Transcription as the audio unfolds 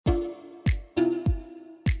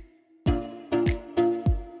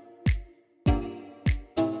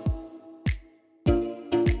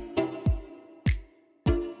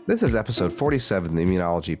This is episode 47 of the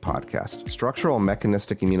Immunology podcast, Structural and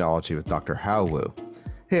Mechanistic Immunology with Dr. Hao Wu.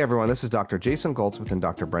 Hey everyone, this is Dr. Jason Goldsmith and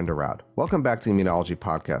Dr. Brenda Roud. Welcome back to the Immunology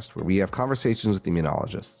podcast, where we have conversations with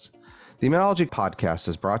immunologists. The Immunology podcast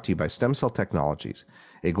is brought to you by Stem Cell Technologies,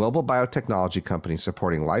 a global biotechnology company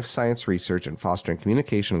supporting life science research and fostering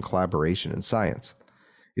communication and collaboration in science.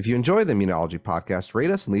 If you enjoy the Immunology podcast,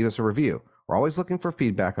 rate us and leave us a review. We're always looking for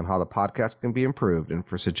feedback on how the podcast can be improved and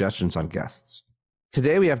for suggestions on guests.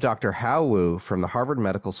 Today we have Dr. Hao Wu from the Harvard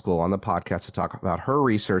Medical School on the podcast to talk about her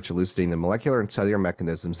research elucidating the molecular and cellular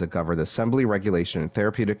mechanisms that govern the assembly, regulation, and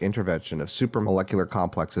therapeutic intervention of supramolecular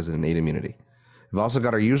complexes in innate immunity. We've also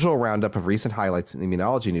got our usual roundup of recent highlights in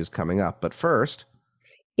immunology news coming up, but first,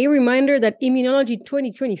 a reminder that Immunology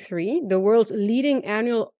 2023, the world's leading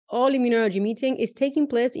annual all-immunology meeting, is taking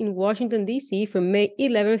place in Washington, D.C. from May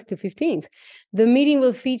 11th to 15th. The meeting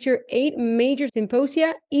will feature 8 major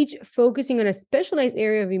symposia, each focusing on a specialized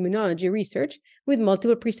area of immunology research with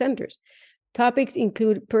multiple presenters. Topics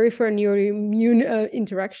include peripheral neuroimmune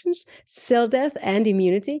interactions, cell death and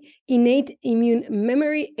immunity, innate immune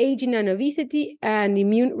memory, aging and obesity, and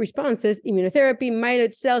immune responses, immunotherapy,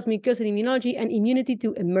 myeloid cells, mucosal immunology, and immunity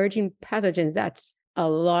to emerging pathogens. That's a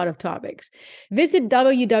lot of topics. Visit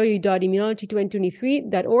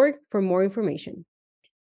www.immunology2023.org for more information.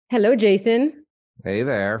 Hello, Jason. Hey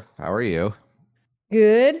there. How are you?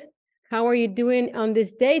 Good. How are you doing on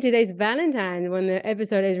this day? Today's Valentine's when the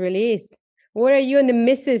episode is released. What are you and the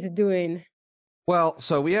missus doing? Well,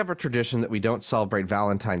 so we have a tradition that we don't celebrate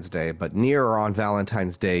Valentine's Day, but near or on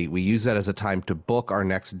Valentine's Day, we use that as a time to book our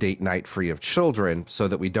next date night free of children so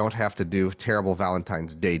that we don't have to do terrible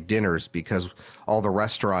Valentine's Day dinners because all the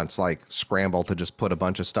restaurants like scramble to just put a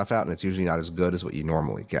bunch of stuff out and it's usually not as good as what you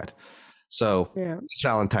normally get. So This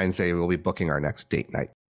Valentine's Day, we'll be booking our next date night.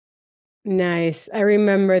 Nice. I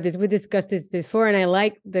remember this. We discussed this before and I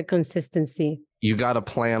like the consistency. You got to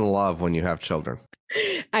plan love when you have children.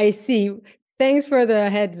 I see. Thanks for the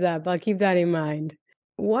heads up. I'll keep that in mind.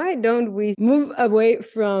 Why don't we move away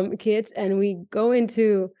from kids and we go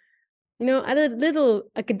into, a little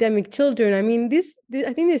academic children? I mean,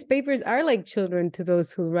 I think these papers are like children to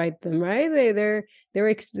those who write them, right?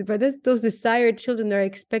 Those desired children, they're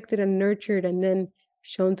expected and nurtured and then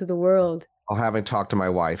shown to the world. Well, having talked to my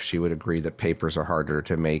wife, she would agree that papers are harder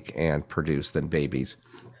to make and produce than babies.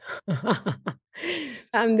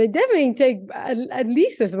 They definitely take at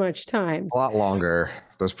least as much time. A lot longer.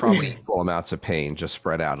 There's probably equal amounts of pain, just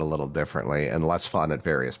spread out a little differently and less fun at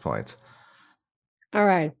various points. All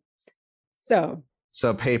right. So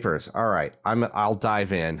papers. All right. I'll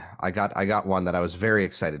dive in. I got one that I was very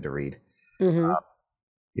excited to read. Mm-hmm.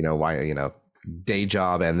 Day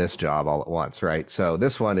job and this job all at once, right? So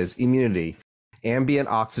this one is Immunity. Ambient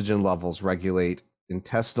oxygen levels regulate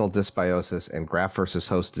intestinal dysbiosis and graft versus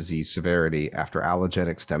host disease severity after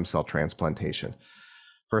allogenic stem cell transplantation.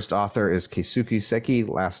 First author is Keisuke Seki.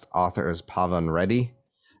 Last author is Pavan Reddy.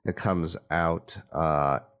 It comes out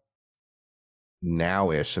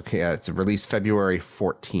now-ish. Okay, it's released February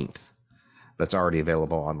 14th, but it's already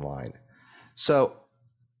available online. So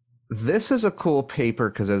this is a cool paper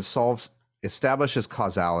because it establishes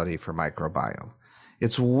causality for microbiome.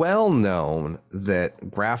 It's well known that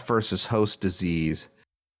graft versus host disease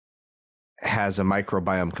has a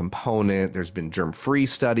microbiome component. There's been germ-free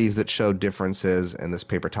studies that show differences, and this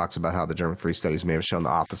paper talks about how the germ-free studies may have shown the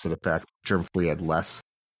opposite effect. Germ-free had less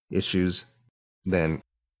issues than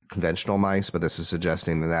conventional mice, but this is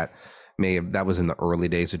suggesting that was in the early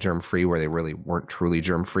days of germ-free where they really weren't truly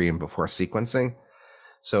germ-free and before sequencing.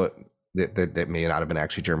 So that may not have been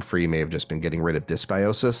actually germ-free, may have just been getting rid of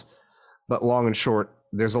dysbiosis. But long and short,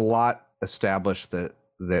 there's a lot established that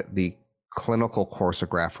the clinical course of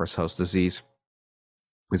graft versus host disease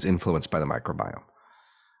is influenced by the microbiome.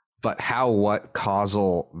 But what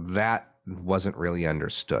causal, that wasn't really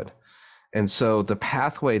understood. And so the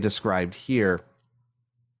pathway described here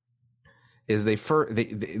is the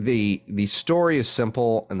story is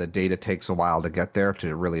simple and the data takes a while to get there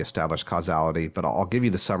to really establish causality, but I'll give you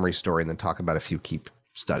the summary story and then talk about a few key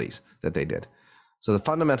studies that they did. So the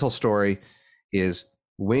fundamental story is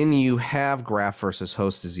when you have graft versus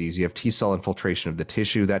host disease, you have T-cell infiltration of the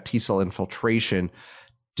tissue. That T-cell infiltration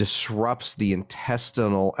disrupts the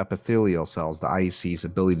intestinal epithelial cells, the IEC's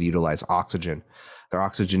ability to utilize oxygen. Their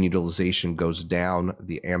oxygen utilization goes down.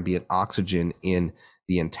 The ambient oxygen in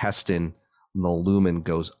the intestine, the lumen,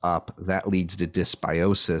 goes up. That leads to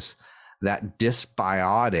dysbiosis. That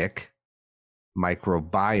dysbiotic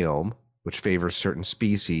microbiome, which favors certain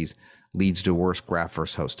species, leads to worse graft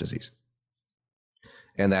versus host disease.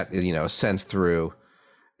 And that, ascends through,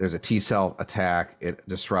 there's a T cell attack, it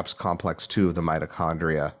disrupts complex 2 of the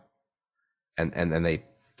mitochondria, and then they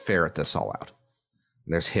ferret this all out.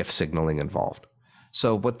 There's HIF signaling involved.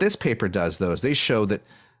 So what this paper does, though, is they show that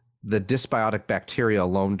the dysbiotic bacteria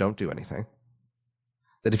alone don't do anything.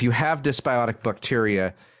 That if you have dysbiotic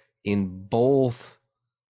bacteria in both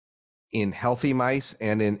in healthy mice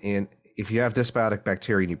and in if you have dysbiotic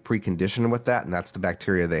bacteria and you precondition with that, and that's the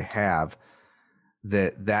bacteria they have,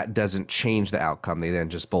 that doesn't change the outcome. They then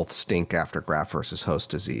just both stink after graft versus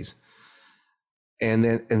host disease.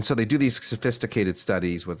 And so they do these sophisticated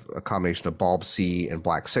studies with a combination of bulb C and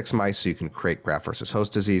black 6 mice, so you can create graft versus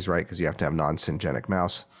host disease, right? Because you have to have non-syngenic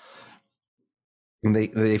mouse. And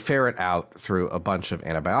they ferret out through a bunch of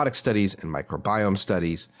antibiotic studies and microbiome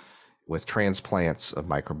studies with transplants of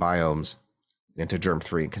microbiomes into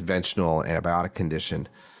germ-free and conventional antibiotic condition,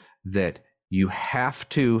 that you have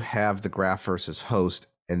to have the graft versus host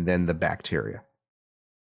and then the bacteria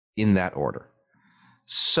in that order.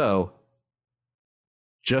 So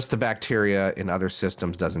just the bacteria in other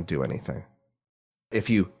systems doesn't do anything. If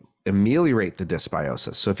you ameliorate the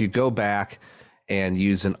dysbiosis, so if you go back and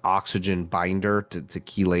use an oxygen binder to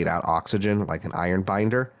chelate out oxygen, like an iron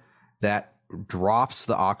binder, that drops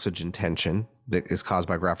the oxygen tension that is caused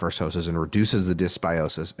by graft versus host disease and reduces the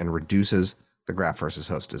dysbiosis and reduces the graft versus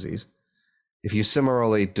host disease. If you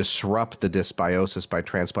similarly disrupt the dysbiosis by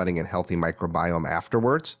transplanting in healthy microbiome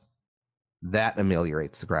afterwards, that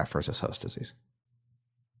ameliorates the graft versus host disease.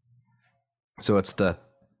 So it's the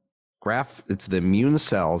immune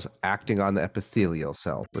cells acting on the epithelial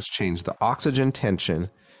cells, which change the oxygen tension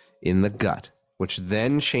in the gut, which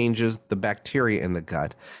then changes the bacteria in the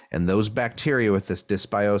gut. And those bacteria with this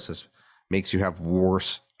dysbiosis makes you have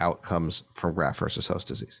worse outcomes from graft versus host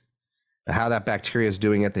disease. Now, how that bacteria is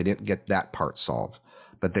doing it, they didn't get that part solved,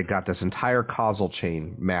 but they got this entire causal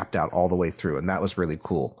chain mapped out all the way through. And that was really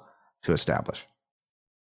cool to establish.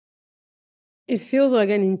 It feels like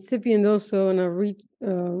an incipient also in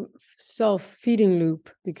a self-feeding loop,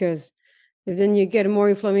 because if then you get more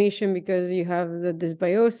inflammation because you have the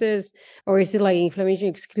dysbiosis, or is it like inflammation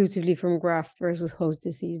exclusively from graft versus host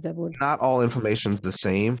disease that would... Not all inflammation is the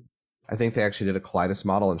same. I think they actually did a colitis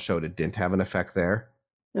model and showed it didn't have an effect there.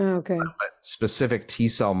 Oh, okay. But specific T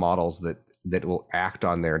cell models that will act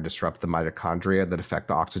on there and disrupt the mitochondria that affect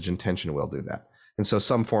the oxygen tension will do that. And so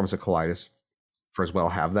some forms of colitis for as well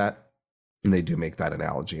have that. And they do make that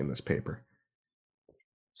analogy in this paper.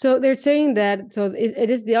 So they're saying that, so it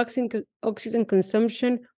is the oxygen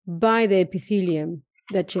consumption by the epithelium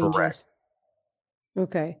that changes. Correct.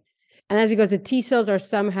 Okay. And that's because the T cells are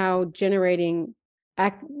somehow generating,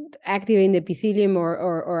 activating the epithelium,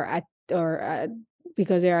 or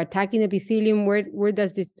because they're attacking the epithelium. Where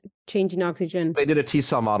does this change in oxygen? They did a T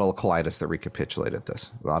cell model of colitis that recapitulated this,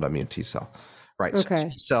 autoimmune T cell. Right. Okay.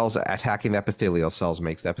 So cells attacking the epithelial cells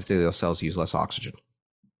makes the epithelial cells use less oxygen.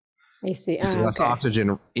 I see. Less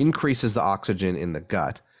oxygen increases the oxygen in the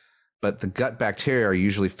gut, but the gut bacteria are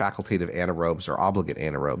usually facultative anaerobes or obligate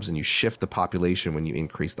anaerobes, and you shift the population when you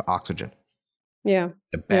increase the oxygen. Yeah.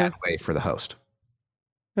 A bad way for the host.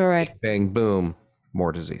 All right. Bang, boom,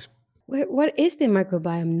 more disease. What is the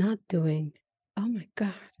microbiome not doing? Oh my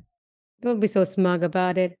God. Don't be so smug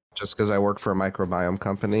about it. Just because I work for a microbiome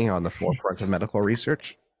company on the forefront of medical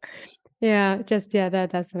research. Yeah, that's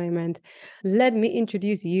what I meant. Let me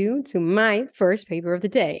introduce you to my first paper of the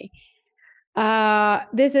day.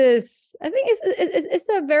 This is, I think it's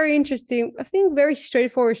a very interesting, I think very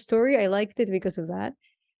straightforward story. I liked it because of that.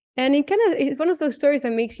 And it's one of those stories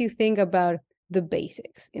that makes you think about the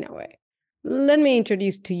basics in a way. Let me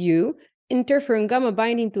introduce to you: interferon gamma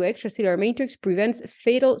binding to extracellular matrix prevents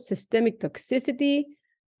fatal systemic toxicity,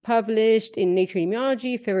 published in Nature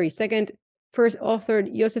Immunology, February 2nd, first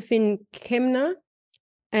authored Josephine Kemna,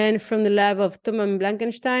 and from the lab of Thomas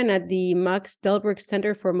Blankenstein at the Max Delbrück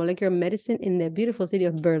Center for Molecular Medicine in the beautiful city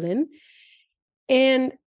of Berlin.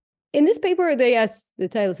 And in this paper, they, as the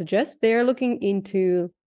title suggests, they are looking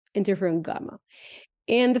into interferon gamma.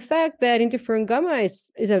 And the fact that interferon gamma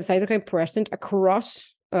is a cytokine present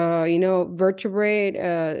across, vertebrate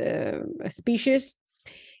species,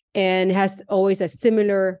 and has always a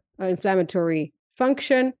similar inflammatory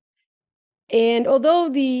function. And although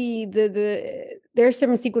there's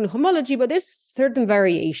some sequence homology, but there's certain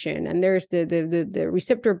variation, and there's the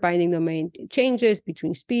receptor binding domain changes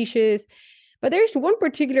between species. But there's one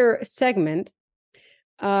particular segment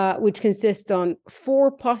which consists on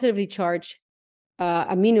 4 positively charged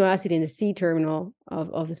amino acid in the C terminal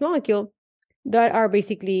of this molecule that are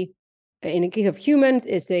basically, in the case of humans,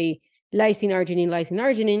 is a lysine,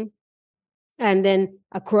 arginine. And then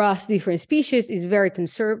across different species is very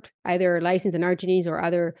conserved, either lysines and arginines or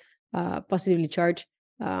other positively charged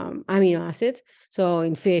amino acids. So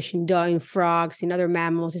in fish, in frogs, in other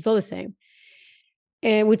mammals, it's all the same.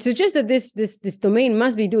 And which suggests that this domain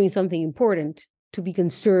must be doing something important to be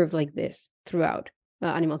conserved like this throughout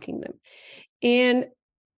animal kingdom. And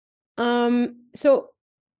so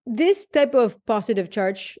this type of positive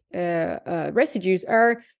charge residues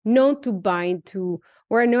are known to bind to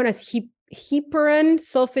what are known as heparin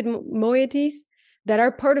sulfate moieties that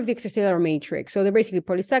are part of the extracellular matrix. So they're basically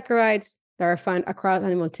polysaccharides that are found across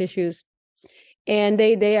animal tissues, and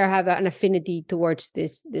they have an affinity towards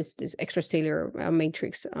this extracellular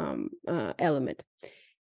matrix element.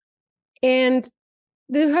 And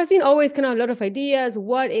there has been always kind of a lot of ideas.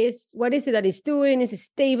 What is it that it's doing? Is it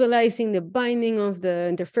stabilizing the binding of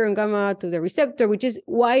the interferon gamma to the receptor, which is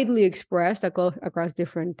widely expressed across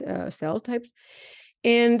different cell types?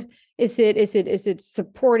 And is it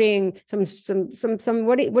supporting some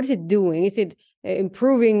what is it doing? Is it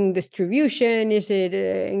improving distribution? Is it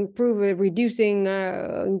reducing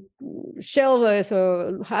shelf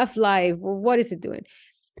or half-life? What is it doing?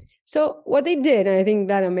 So what they did, and I think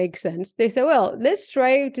that makes sense, they said, well, let's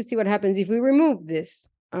try to see what happens if we remove this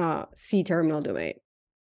C-terminal domain.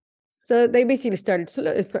 So they basically started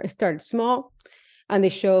small, and they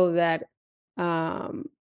show that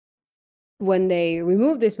when they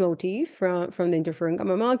remove this motif from the interferon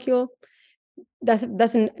gamma molecule, that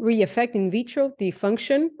doesn't really affect in vitro the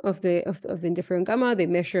function of the interferon gamma. They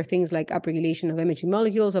measure things like upregulation of MHC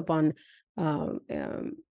molecules upon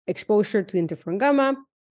exposure to the interferon gamma.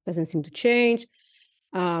 Doesn't seem to change.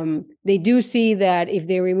 They do see that if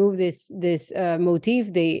they remove this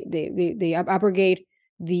motif, they abrogate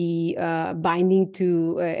the binding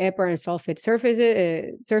to heparin sulfate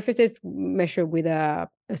surfaces measured with a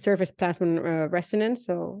surface plasmon resonance,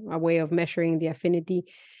 so a way of measuring the affinity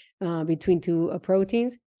between two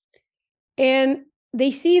proteins. And they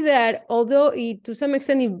see that although it, to some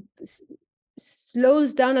extent, it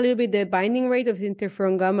slows down a little bit the binding rate of the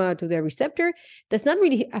interferon gamma to the receptor, does not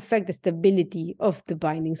really affect the stability of the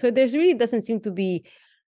binding. So there's really doesn't seem to be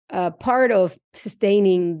part of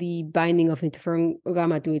sustaining the binding of interferon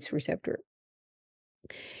gamma to its receptor.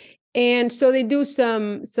 And so they do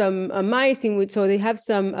some mice in which, so they have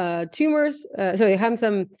some tumors. So they have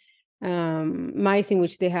some mice in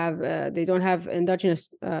which they don't have endogenous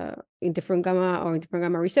interferon gamma or interferon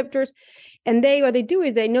gamma receptors. And what they do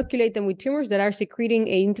is they inoculate them with tumors that are secreting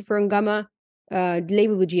a interferon gamma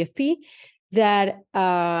labeled with GFP that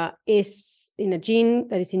is in a gene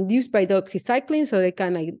that is induced by doxycycline. So they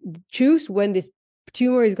can choose when this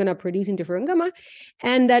tumor is going to produce interferon gamma,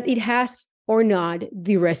 and that it has or not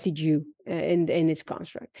the residue in its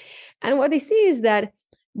construct. And what they see is that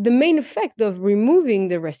the main effect of removing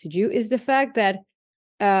the residue is the fact that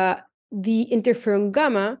the interferon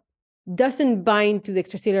gamma doesn't bind to the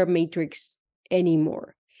extracellular matrix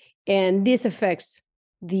anymore. And this affects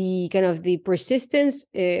the kind of the persistence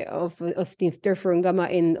of the interferon gamma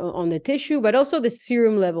on the tissue, but also the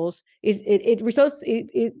serum levels. It results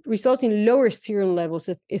in lower serum levels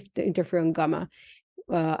if the interferon gamma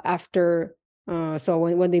after so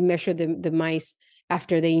when they measure the mice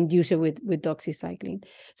after they induce it with doxycycline.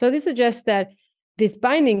 So this suggests that this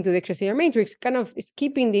binding to the extracellular matrix kind of is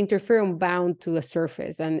keeping the interferon bound to a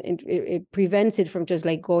surface, and it prevents it from just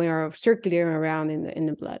like going or circulating around in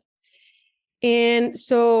the blood. And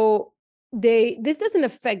so this doesn't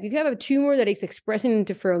affect, if you have a tumor that is expressing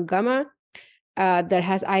interferon gamma that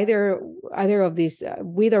has either of these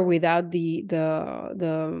with or without this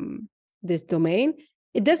domain,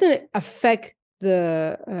 it doesn't affect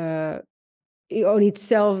on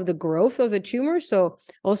itself the growth of the tumor. So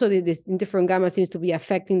also this interferon gamma seems to be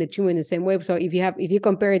affecting the tumor in the same way. So if you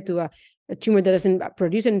compare it to a tumor that doesn't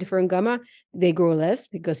produce an interferon gamma, they grow less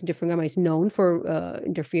because interferon gamma is known for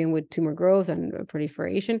interfering with tumor growth and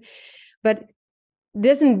proliferation, but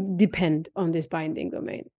doesn't depend on this binding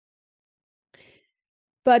domain.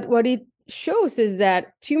 But what it shows is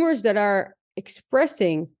that tumors that are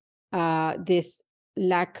expressing this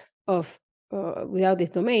lack of without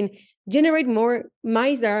this domain generate more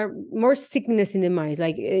mice that are more sickness in the mice,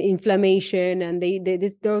 like inflammation, and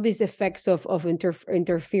all these effects of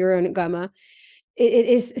interferon gamma. It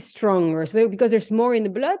is stronger. So because there's more in the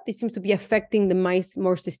blood, it seems to be affecting the mice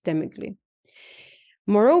more systemically.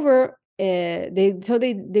 Moreover, they thought,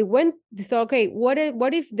 okay, what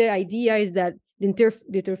if the idea is that the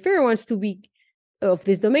interferon wants to be of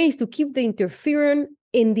this domain is to keep the interferon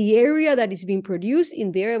in the area that is being produced,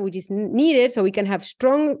 in the area which is needed, so we can have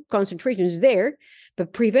strong concentrations there,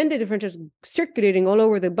 but prevent the differentials circulating all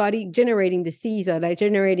over the body, generating disease,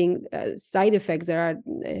 generating side effects that are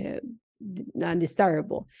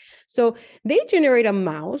undesirable. So they generate a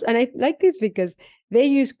mouse, and I like this because they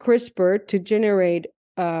use CRISPR to generate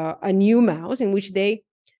a new mouse in which they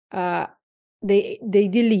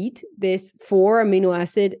delete this 4 amino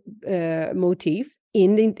acid motif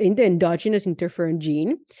in the endogenous interferon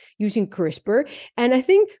gene using CRISPR. And I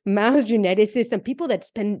think mouse geneticists and people that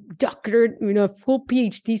spend full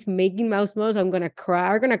PhDs making mouse models are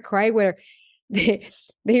gonna cry where they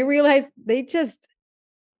realize they just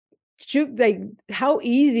like how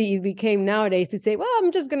easy it became nowadays to say, well,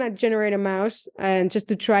 I'm just gonna generate a mouse and just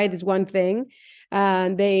to try this one thing.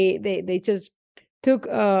 And they just took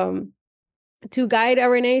two guide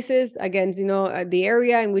RNases against the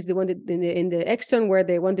area in which they wanted in the exon where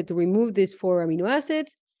they wanted to remove these 4 amino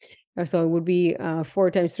acids. So it would be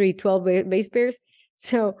 4 times 3, 12 base pairs.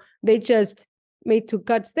 So they just made 2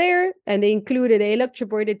 cuts there, and they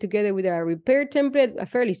electroporated together with a repair template, a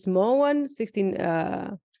fairly small one, 16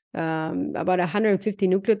 about 150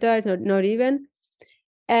 nucleotides, not even.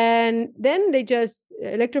 And then they just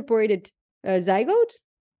electroporated zygotes,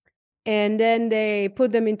 and then they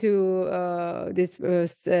put them into this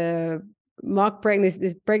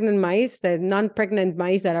pregnant mice, the non-pregnant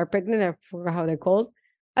mice that are pregnant. I forgot how they're called.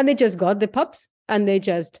 And they just got the pups, and they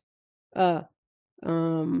just they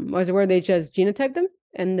just genotyped them,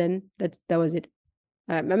 and then that was it.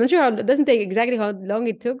 I'm not sure it doesn't take exactly how long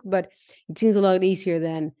it took, but it seems a lot easier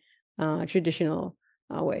than traditional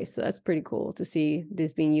ways. So that's pretty cool to see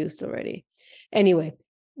this being used already. Anyway,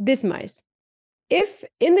 these mice, if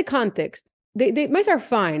in the context, they mice are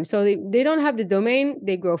fine. So they don't have the domain,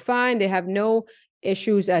 they grow fine, they have no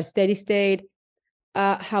issues at steady state.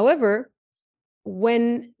 However,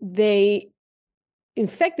 when they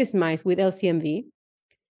infect these mice with LCMV,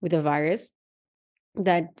 with a virus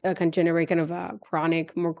that can generate kind of a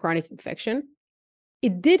more chronic infection,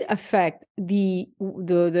 it did affect the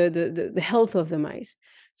health of the mice.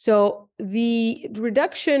 So the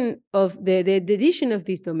reduction of the addition of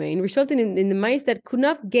this domain resulted in the mice that could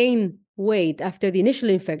not gain weight after the initial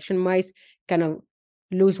infection. Mice kind of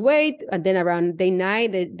lose weight, and then around day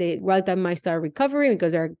 9, the wild-type mice start recovering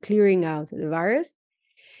because they're clearing out the virus,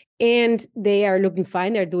 and they are looking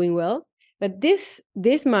fine. They're doing well. But these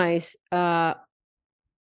mice had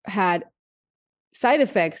side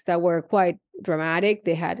effects that were quite dramatic.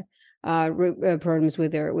 They had problems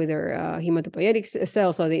with their hematopoietic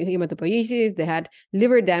cells, so the hematopoiesis. They had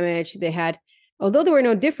liver damage. They had, although there were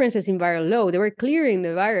no differences in viral load, they were clearing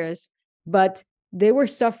the virus, but they were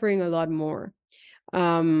suffering a lot more.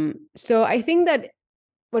 So I think that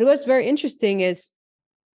what was very interesting is,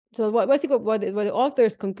 so what the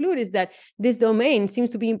authors conclude is that this domain seems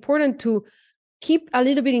to be important to keep a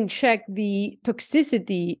little bit in check the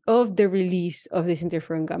toxicity of the release of this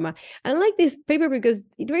interferon gamma. I like this paper because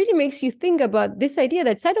it really makes you think about this idea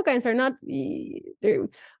that cytokines are not,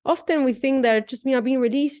 often we think that just being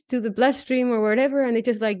released to the bloodstream or whatever, and they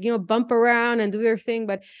just bump around and do their thing.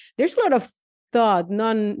 But there's a lot of thought,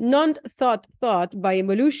 non-thought by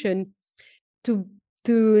evolution to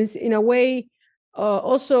in a way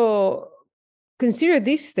also consider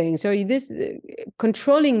these things. So this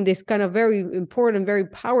controlling this kind of very important, very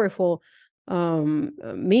powerful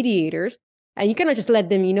mediators, and you cannot just let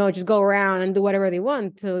them, just go around and do whatever they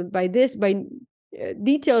want. So by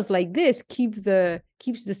details like this keeps the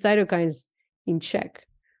cytokines in check.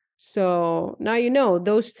 So now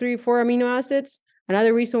those 3-4 amino acids.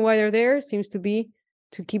 Another reason why they're there seems to be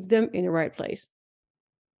to keep them in the right place.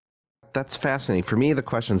 That's fascinating. For me, the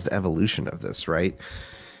question is the evolution of this, right?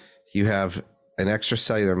 You have an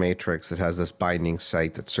extracellular matrix that has this binding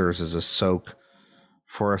site that serves as a soak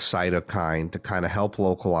for a cytokine to kind of help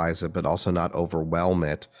localize it, but also not overwhelm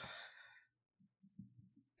it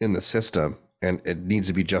in the system. And it needs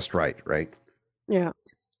to be just right? Yeah.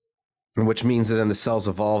 Which means that then the cells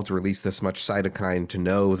evolve to release this much cytokine to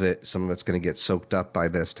know that some of it's going to get soaked up by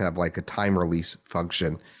this, to have like a time release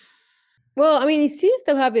function. Well, I mean, it seems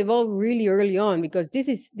to have evolved really early on, because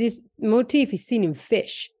this motif is seen in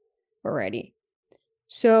fish already.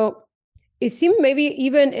 So it seems maybe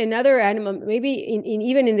even another animal, maybe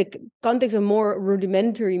even in the context of more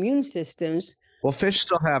rudimentary immune systems. Well, fish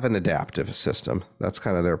still have an adaptive system. That's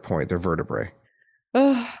kind of their point. They're vertebrae.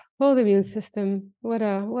 Oh, the immune system. What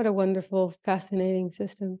a wonderful, fascinating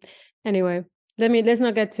system. Anyway, let's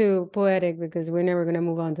not get too poetic, because we're never going to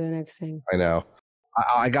move on to the next thing. I know.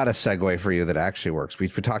 I got a segue for you that actually works. We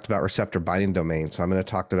talked about receptor binding domains, so I'm going to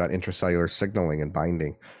talk about intracellular signaling and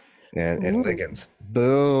binding and ligands.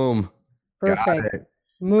 Boom. Perfect.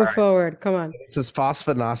 Move forward. Come on. This is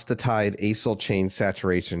phosphanostatide acyl chain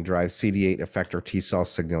saturation drives CD8 effector T cell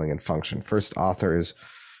signaling and function. First author is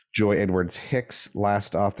Joy Edwards Hicks.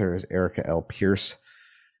 Last author is Erica L. Pierce.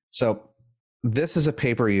 So this is a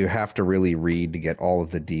paper you have to really read to get all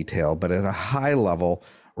of the detail, but at a high level,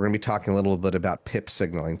 we're going to be talking a little bit about PIP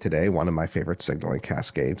signaling today, one of my favorite signaling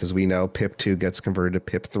cascades. As we know, PIP2 gets converted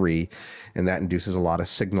to PIP3, and that induces a lot of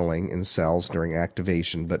signaling in cells during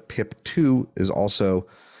activation. But PIP2 is also,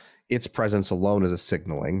 its presence alone is a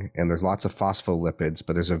signaling, and there's lots of phospholipids,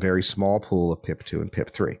 but there's a very small pool of PIP2 and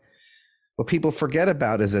PIP3. What people forget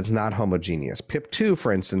about is it's not homogeneous. PIP2,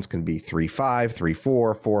 for instance, can be 3-5,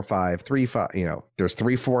 3-4, 4-5, 3-5. There's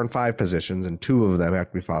 3, 4, and 5 positions, and 2 of them have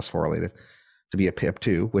to be phosphorylated to be a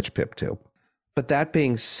PIP2, which PIP2. But that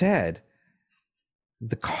being said,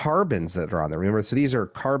 the carbons that are on there, remember, so these are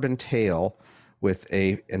carbon tail with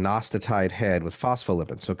a inositide head with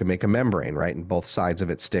phospholipids. So it can make a membrane, right? And both sides of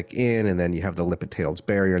it stick in, and then you have the lipid-tails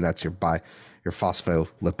barrier, and that's your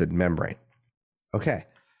phospholipid membrane. Okay.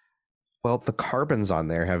 Well, the carbons on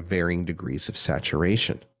there have varying degrees of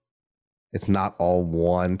saturation. It's not all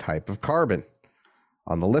one type of carbon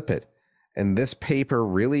on the lipid. And this paper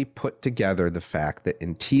really put together the fact that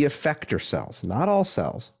in T effector cells, not all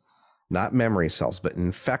cells, not memory cells, but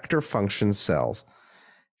in effector function cells,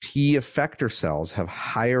 T effector cells have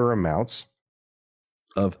higher amounts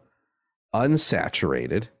of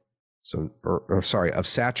unsaturated, of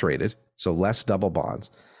saturated, so less double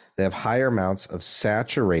bonds. They have higher amounts of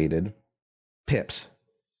saturated PIPs.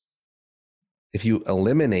 If you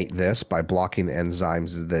eliminate this by blocking the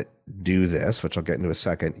enzymes that do this, which I'll get into in a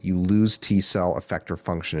second, you lose T cell effector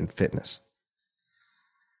function and fitness.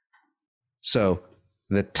 So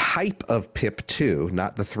the type of PIP2,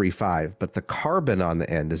 not the 3-5, but the carbon on the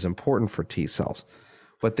end is important for T cells.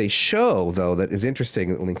 What they show, though, that is interesting,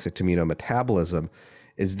 that links it to immunometabolism,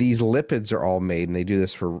 is these lipids are all made, and they do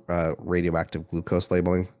this for radioactive glucose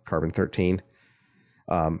labeling, carbon-13,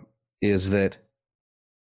 is that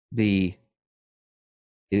it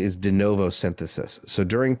is de novo synthesis. So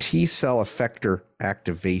during T cell effector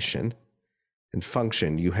activation and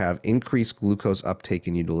function, you have increased glucose uptake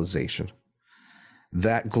and utilization.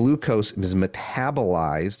 That glucose is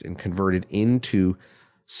metabolized and converted into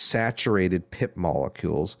saturated PIP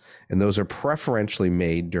molecules, and those are preferentially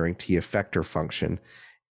made during T effector function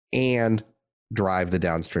and drive the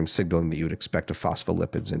downstream signaling that you would expect of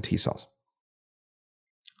phospholipids in T cells.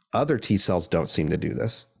 Other T cells don't seem to do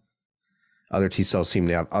this. Other T cells seem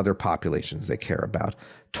to have other populations they care about.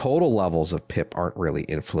 Total levels of PIP aren't really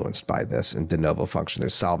influenced by this in de novo function.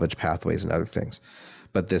 There's salvage pathways and other things.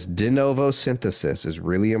 But this de novo synthesis is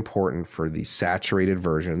really important for the saturated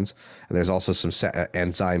versions. And there's also some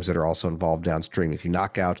enzymes that are also involved downstream. If you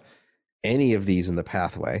knock out any of these in the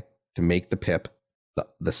pathway to make the PIP,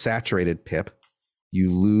 the saturated PIP,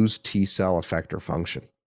 you lose T cell effector function,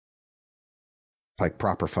 like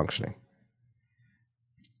proper functioning.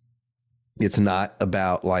 It's not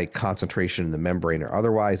about like concentration in the membrane or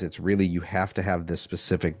otherwise. It's really, you have to have this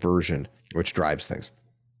specific version which drives things.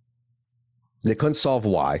 They couldn't solve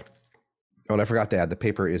why. Oh, and I forgot to add, the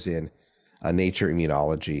paper is in Nature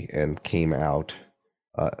Immunology and came out,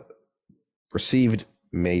 received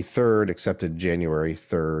May 3rd, accepted January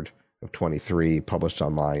 3rd of 23, published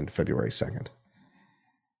online February 2nd.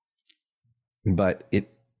 But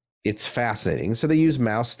it's fascinating. So they use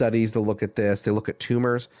mouse studies to look at this. They look at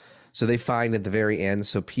tumors. So they find at the very end,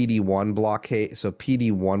 PD-1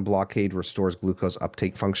 blockade restores glucose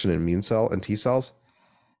uptake function in immune cell and T cells.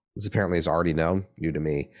 This apparently is already known, new to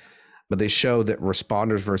me. But they show that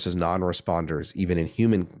responders versus non-responders, even in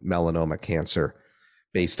human melanoma cancer,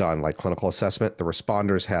 based on like clinical assessment, the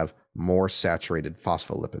responders have more saturated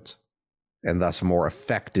phospholipids and thus more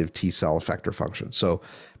effective T cell effector function. So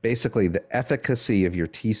basically the efficacy of your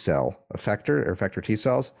T cell effector or effector T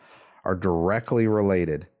cells are directly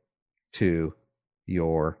related to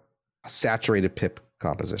your saturated PIP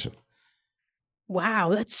composition. Wow,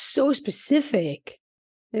 that's so specific.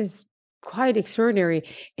 It's quite extraordinary.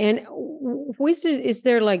 And is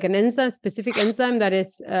there like an enzyme, specific enzyme that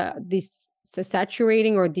is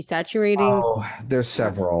saturating or desaturating? Oh, there's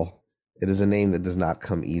several. It is a name that does not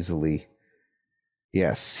come easily.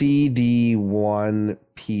 Yeah,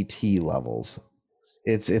 CD1PT levels.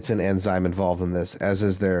 It's an enzyme involved in this, as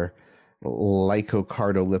is their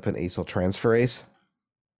lycocardolipin acyltransferase.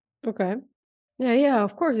 Okay. Yeah,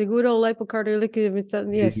 of course. The good old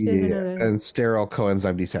lipocardiolipid. Yes, I know that. And sterile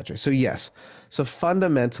coenzyme desaturase. So yes. So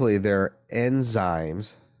fundamentally, there are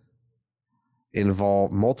enzymes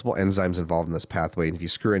multiple enzymes involved in this pathway. And if you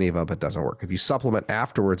screw any of them up, it doesn't work. If you supplement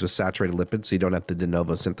afterwards with saturated lipids, so you don't have to de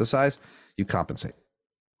novo synthesize, you compensate.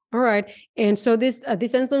 All right. And so these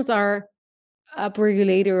enzymes are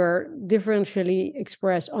upregulated or differentially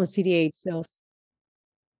expressed on CD8 cells.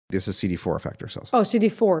 This is CD4 effector cells. Oh,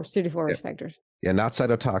 CD4 Yeah, effectors. yeah, not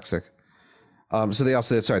cytotoxic. So they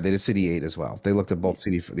also they did CD8 as well. They looked at both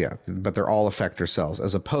CD4, yeah, but they're all effector cells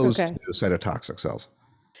as opposed Okay. to cytotoxic cells.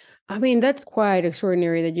 I mean, that's quite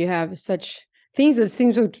extraordinary that you have such things that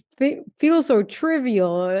seem so feel so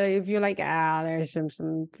trivial. If you're like, there's some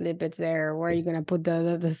lipids there, where are you gonna put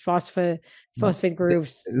the phosphate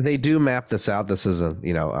groups? They do map this out. This is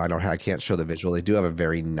I can't show the visual. They do have a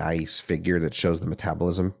very nice figure that shows the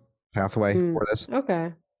metabolism pathway for this.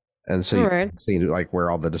 Okay. And so All you right. can see like where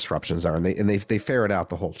all the disruptions are, and they ferret out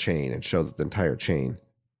the whole chain and show that the entire chain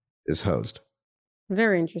is hosed.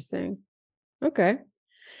 Very interesting. Okay.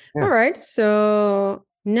 Yeah. All right. So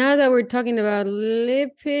now that we're talking about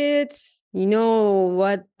lipids, you know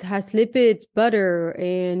what has lipids? Butter.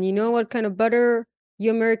 And you know what kind of butter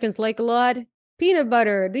you Americans like a lot? Peanut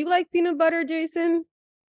butter. Do you like peanut butter, Jason?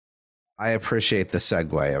 I appreciate the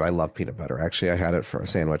segue. I love peanut butter. Actually, I had it for a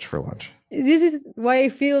sandwich for lunch. This is why I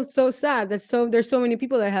feel so sad that there's so many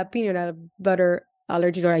people that have peanut butter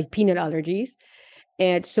allergies or like peanut allergies.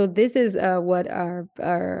 And so this is what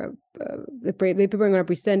the paper I'm going to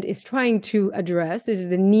present is trying to address. This is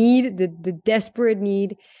the need, the desperate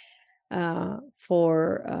need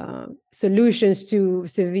for solutions to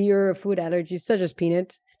severe food allergies, such as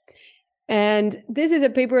peanuts. And this is a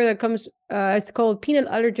paper that comes, it's called Peanut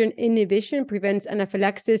Allergen Inhibition Prevents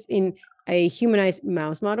Anaphylaxis in a Humanized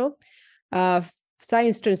Mouse Model.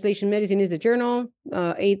 Science Translation Medicine is the journal.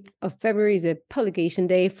 8th of February is the publication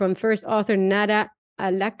day from first author Nada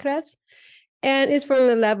Alacraz. And it's from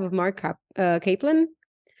the lab of Mark Kaplan.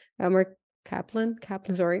 Mark Kaplan,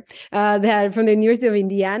 sorry, that from the University of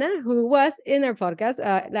Indiana, who was in our podcast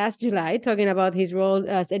last July, talking about his role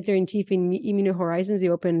as editor-in-chief in Immunohorizons,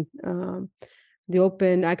 the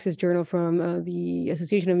open access journal from the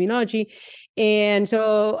Association of Immunology. And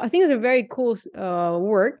so I think it's a very cool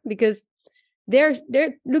work because they're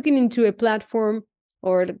looking into a platform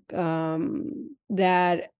or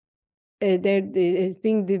that is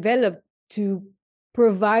being developed to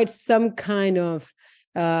provide some kind of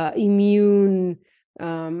immune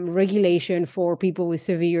regulation for people with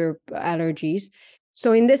severe allergies.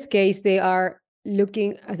 So in this case, they are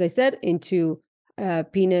looking, as I said, into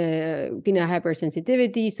peanut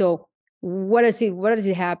hypersensitivity. So what does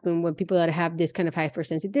it happen when people that have this kind of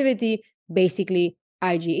hypersensitivity? Basically,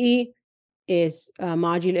 IgE is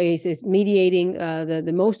is mediating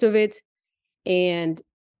the most of it, and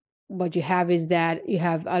what you have is that you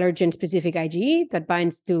have allergen-specific IgE that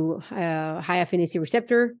binds to high affinity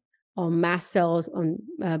receptor on mast cells, on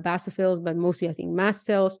basophils, but mostly I think mast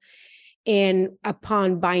cells. And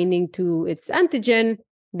upon binding to its antigen,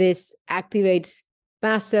 this activates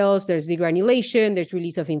mast cells. There's degranulation, there's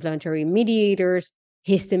release of inflammatory mediators,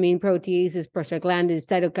 histamine, proteases, prostaglandins,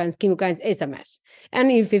 cytokines, chemokines. It's a mess. And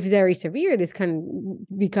if it's very severe, this can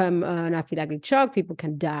become an anaphylactic shock. People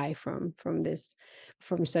can die from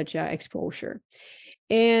such exposure.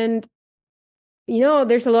 And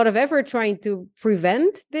there's a lot of effort trying to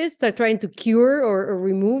prevent this, trying to cure or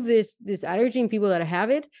remove this allergy in people that have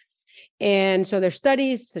it. And so there's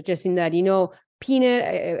studies suggesting that peanut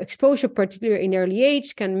exposure, particularly in early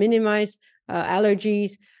age, can minimize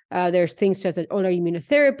allergies. There's things such as oral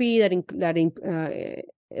immunotherapy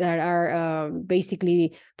that are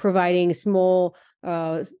basically providing small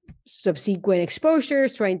subsequent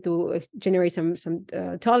exposures, trying to generate some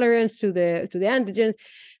tolerance to the antigens.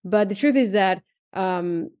 But the truth is that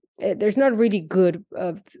there's not really good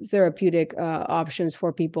therapeutic options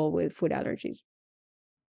for people with food allergies.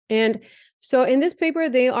 And so in this paper,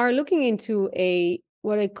 they are looking into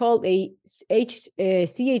what I call a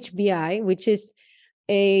CHBI, which is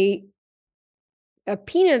a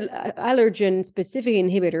peanut allergen specific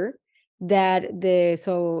inhibitor that the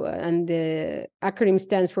acronym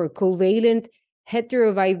stands for covalent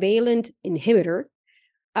heterobivalent inhibitor,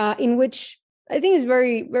 in which I think is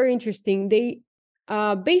very, very interesting. They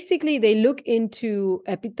basically they look into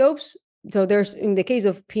epitopes. So there's, in the case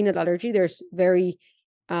of peanut allergy, there's very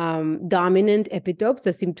dominant epitopes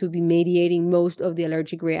that seem to be mediating most of the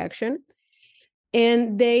allergic reaction,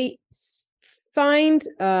 and they find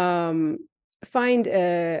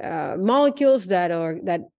molecules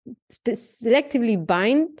that selectively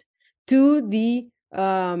bind to the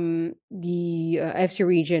Fc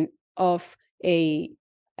region of a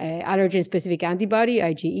allergen-specific antibody,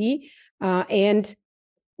 IgE, and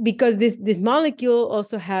because this molecule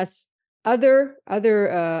also has other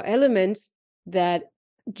elements that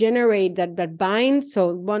generate that bind. So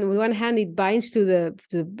on one hand, it binds to the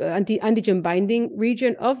antigen binding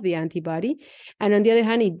region of the antibody, and on the other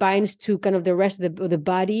hand, it binds to kind of the rest of the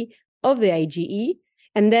body of the IgE.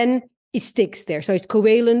 And then it sticks there. So it's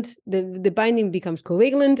covalent. The binding becomes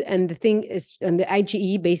covalent, and the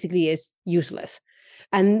IgE basically is useless.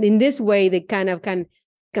 And in this way, they kind of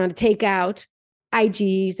take out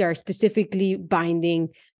IgEs that are specifically binding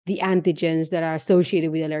the antigens that are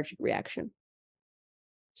associated with allergic reaction.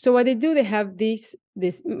 So what they do, they have this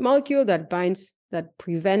molecule that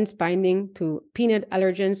prevents binding to peanut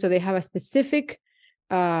allergens. So they have a specific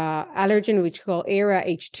allergen, which is called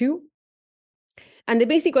ARA-H2. And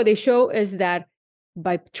what they show is that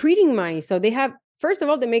by treating mice, so they have, first of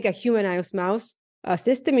all, they make a humanized mouse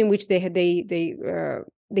system in which they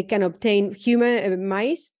can obtain human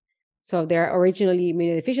mice. So they're originally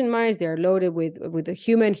immunodeficient mice. They're loaded with the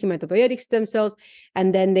human hematopoietic stem cells,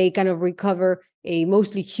 and then they kind of recover a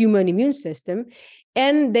mostly human immune system,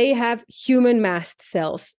 and they have human mast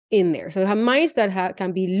cells in there. So they have mice that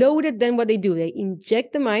can be loaded. Then what they do, they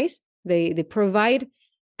inject the mice. They provide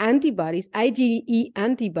antibodies, IgE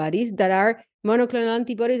antibodies, that are monoclonal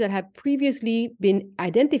antibodies that have previously been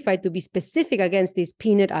identified to be specific against these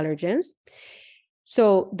peanut allergens.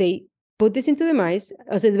 So they put this into the mice.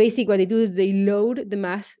 So basically what they do is they load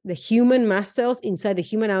the human mast cells inside the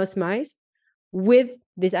humanized mice with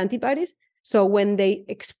these antibodies. So when they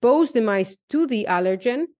expose the mice to the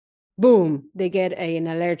allergen, boom, they get an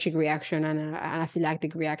allergic reaction and an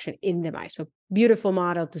anaphylactic reaction in the mice. So beautiful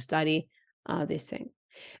model to study this thing.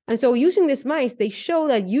 And so using these mice, they show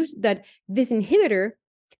that this inhibitor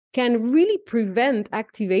can really prevent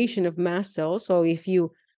activation of mast cells. So if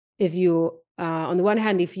you on the one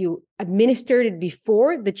hand, if you administered it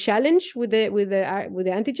before the challenge with the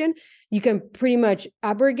antigen, you can pretty much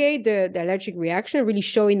abrogate the allergic reaction, really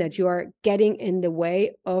showing that you are getting in the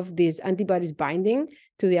way of these antibodies binding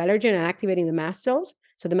to the allergen and activating the mast cells.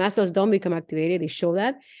 So the mast cells don't become activated. They show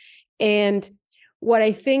that. And what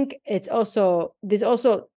I think this also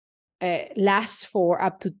lasts for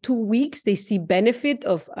up to 2 weeks. They see benefit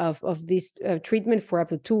of this treatment for up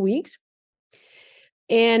to 2 weeks.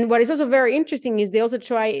 And what is also very interesting is they also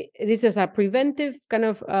try this as a preventive kind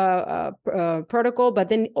of protocol, but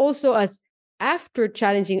then also as after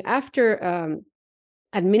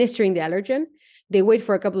administering the allergen, they wait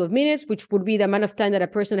for a couple of minutes, which would be the amount of time that a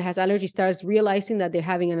person that has allergy starts realizing that they're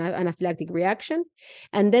having an anaphylactic reaction.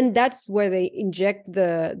 And then that's where they inject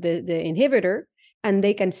the inhibitor, and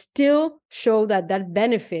they can still show that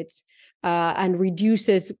benefits and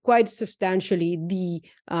reduces quite substantially the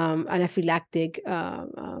anaphylactic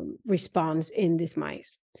response in these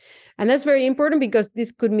mice. And that's very important because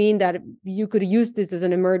this could mean that you could use this as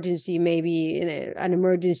an emergency, maybe in an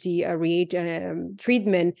emergency reagent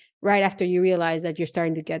treatment right after you realize that you're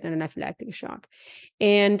starting to get an anaphylactic shock.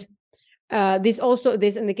 And this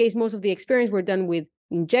in the case, most of the experiments were done with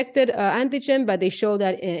injected antigen, but they show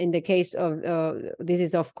that in the case of this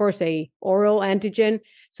is of course a oral antigen,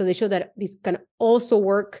 so they show that this can also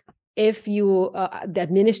work if you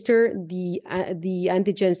administer the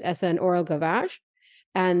antigens as an oral gavage,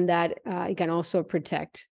 and that it can also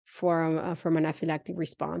protect from an anaphylactic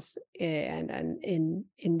response and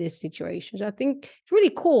in this situation. So I think it's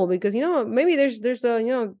really cool because maybe there's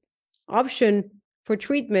a option for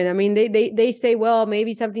treatment. I mean, they say, well,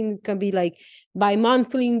 maybe something can be like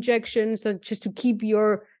bi-monthly injections, so just to keep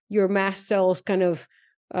your mast cells kind of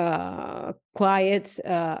quiet.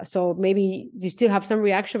 So maybe you still have some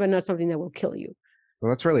reaction, but not something that will kill you.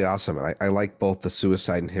 Well, that's really awesome. And I like both the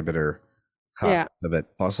suicide inhibitor concept of it,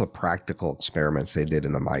 plus the practical experiments they did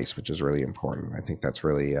in the mice, which is really important. I think that's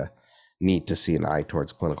really neat to see an eye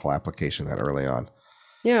towards clinical application that early on.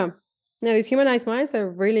 Yeah. Now, these humanized mice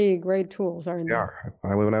are really great tools, aren't they? Yeah.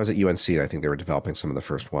 When I was at UNC, I think they were developing some of the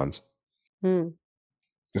first ones.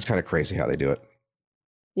 It's kind of crazy how they do it.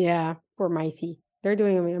 Yeah, poor micey. They're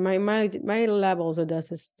doing. I mean, my lab also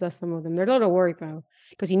does some of them. They're a lot of work though,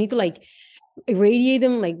 because you need to like irradiate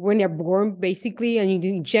them like when they're born, basically, and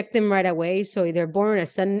you inject them right away. So they're born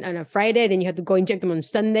on a Friday, then you have to go inject them on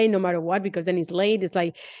Sunday, no matter what, because then it's late. It's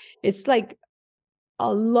like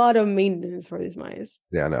a lot of maintenance for these mice.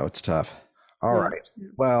 Yeah, no, it's tough. All right.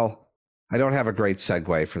 Well, I don't have a great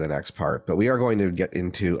segue for the next part, but we are going to get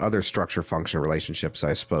into other structure-function relationships,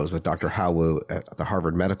 I suppose, with Dr. Hao Wu at the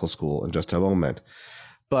Harvard Medical School in just a moment.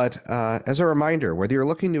 But as a reminder, whether you're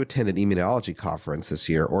looking to attend an immunology conference this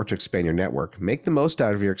year or to expand your network, make the most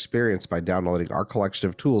out of your experience by downloading our collection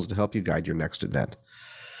of tools to help you guide your next event.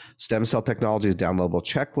 Stem Cell Technology's downloadable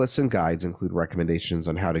checklists and guides include recommendations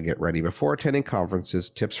on how to get ready before attending conferences,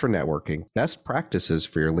 tips for networking, best practices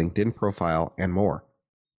for your LinkedIn profile, and more.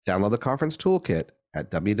 Download the conference toolkit at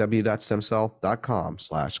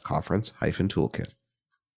www.stemcell.com/conference-toolkit.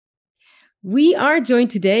 We are joined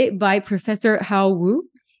today by Professor Hao Wu.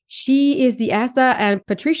 She is the Asa and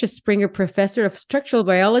Patricia Springer Professor of Structural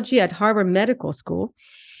Biology at Harvard Medical School.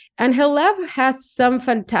 And her lab has some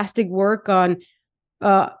fantastic work on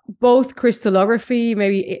both crystallography,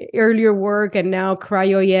 maybe earlier work, and now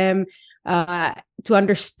cryo-EM to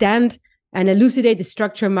understand and elucidate the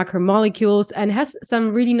structure of macromolecules, and has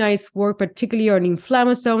some really nice work, particularly on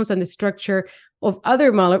inflammasomes and the structure of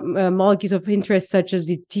other molecules of interest, such as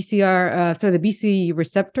the the BC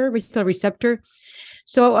receptor, B-cell receptor.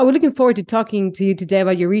 So I was looking forward to talking to you today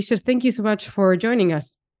about your research. Thank you so much for joining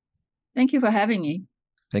us. Thank you for having me.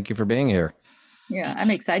 Thank you for being here. Yeah, I'm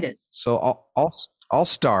excited. So I'll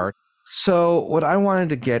start. So what I wanted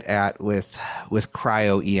to get at with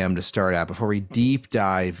cryo-EM to start out, before we deep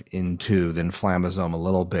dive into the inflammasome a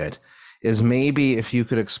little bit, is maybe if you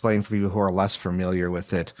could explain for people who are less familiar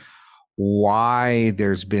with it, why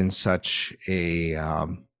there's been such a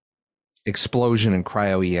explosion in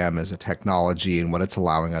cryo-EM as a technology and what it's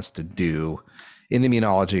allowing us to do in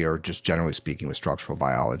immunology, or just generally speaking with structural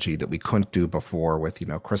biology, that we couldn't do before with,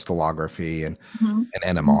 crystallography and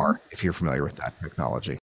NMR, if you're familiar with that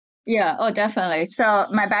technology. Yeah, oh, definitely. So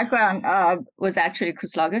my background was actually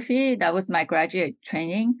crystallography. That was my graduate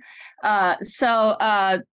training. Cryo-EM,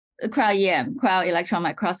 cryo-electron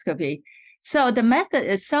microscopy. So the method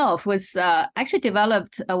itself was actually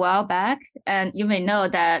developed a while back. And you may know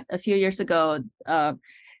that a few years ago,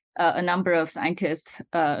 a number of scientists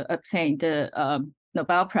obtained the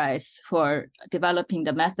Nobel Prize for developing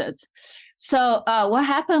the methods. So what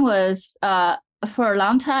happened was, for a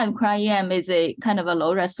long time, cryo-EM is a kind of a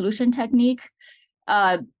low resolution technique.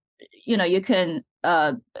 You can,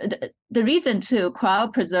 the reason to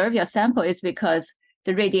cryopreserve your sample is because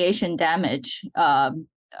the radiation damage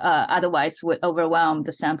otherwise would overwhelm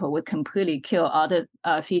the sample, would completely kill all the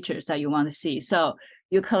features that you want to see. So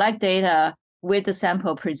you collect data with the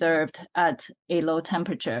sample preserved at a low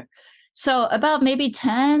temperature. So about maybe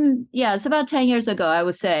it's about 10 years ago, I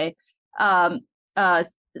would say,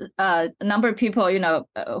 a number of people,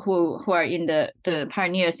 who are in the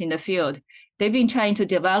pioneers in the field, they've been trying to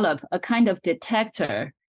develop a kind of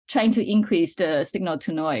detector, trying to increase the signal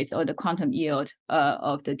to noise or the quantum yield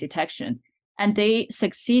of the detection. And they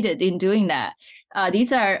succeeded in doing that.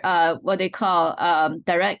 These are what they call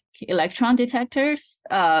direct electron detectors.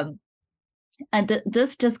 And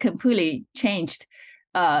this just completely changed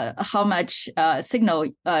how much signal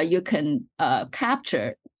you can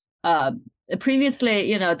capture.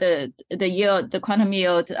 Previously, the yield, the quantum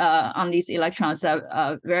yield on these electrons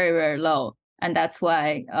are very, very low, and that's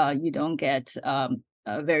why you don't get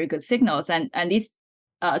very good signals. And these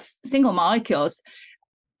single molecules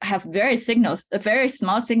have a very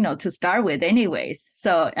small signal to start with anyways.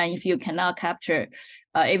 So, and if you cannot capture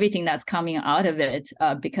everything that's coming out of it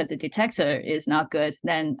because the detector is not good,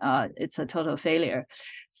 then it's a total failure.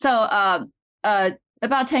 So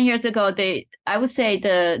about 10 years ago, I would say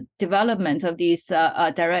the development of these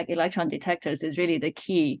direct electron detectors is really the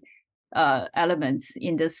key elements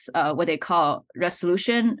in this, what they call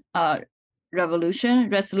resolution revolution.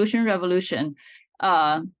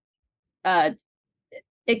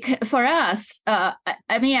 For us, I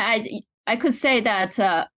could say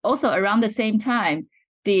that also around the same time,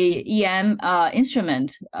 the EM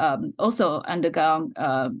instrument also undergone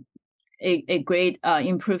a great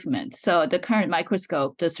improvement. So the current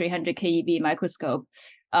microscope, the 300 keV microscope,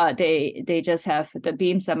 they just have, the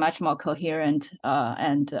beams are much more coherent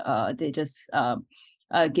and they just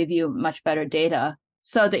give you much better data.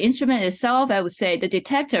 So the instrument itself, I would say the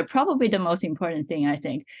detector, probably the most important thing, I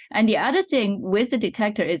think. And the other thing with the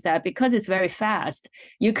detector is that because it's very fast,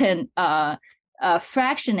 you can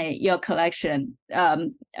fractionate your collection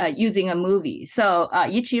using a movie. So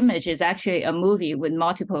each image is actually a movie with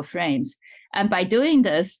multiple frames. And by doing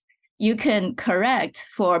this, you can correct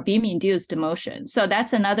for beam-induced motion. So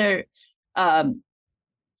that's another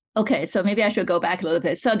okay, so maybe I should go back a little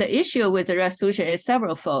bit. So the issue with the resolution is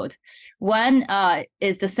several-fold. One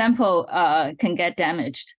is the sample can get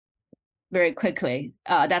damaged very quickly.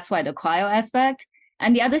 That's why the cryo aspect.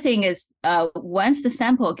 And the other thing is once the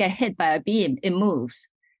sample get hit by a beam, it moves.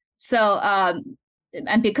 So,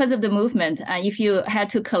 and because of the movement, if you had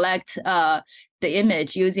to collect the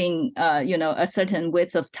image using, a certain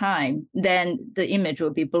width of time, then the image will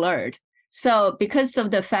be blurred. So because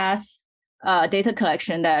of the fast data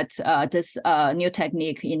collection that this new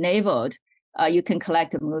technique enabled, you can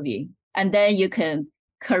collect a movie, and then you can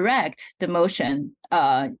correct the motion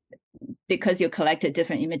because you collected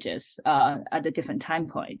different images at the different time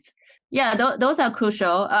points. Yeah, those are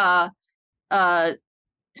crucial.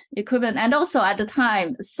 equipment. And also at the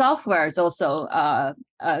time, software is also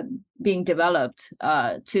being developed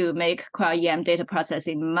to make cryo-EM data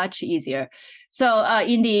processing much easier. So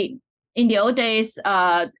in the old days,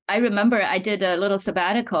 I remember I did a little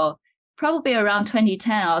sabbatical, probably around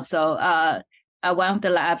 2010 also, at one of the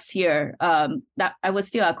labs here. That I was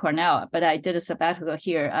still at Cornell, but I did a sabbatical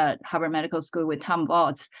here at Harvard Medical School with Tom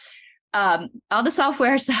Waltz. All the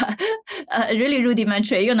softwares are really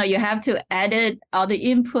rudimentary. You have to edit all the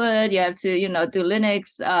input. You have to, do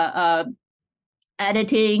Linux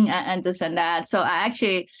editing and this and that. So I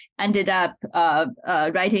actually ended up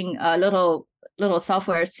writing little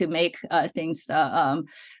softwares to make things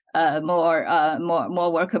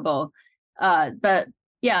more workable. But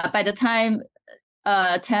yeah, by the time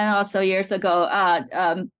 10 or so years ago,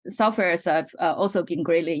 softwares have also been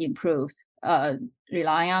greatly improved.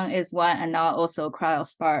 Relion is one, and now also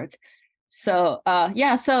CryoSpark. So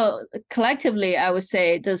so collectively, I would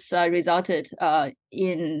say this resulted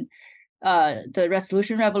in the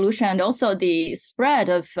resolution revolution, and also the spread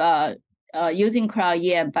of using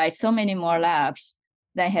cryo-EM by so many more labs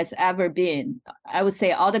than has ever been. I would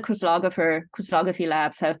say all the crystallography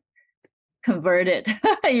labs have converted,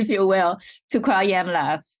 if you will, to cryo-EM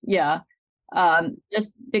labs. Yeah,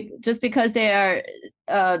 just because they're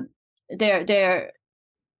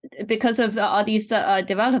because of all these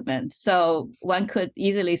developments. So one could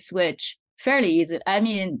easily switch fairly easy. I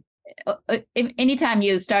mean, anytime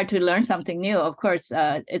you start to learn something new, of course,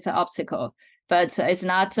 it's an obstacle, but it's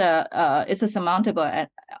not. It's a surmountable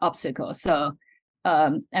obstacle. So,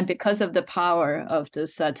 and because of the power of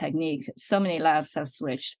this technique, so many labs have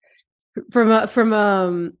switched. From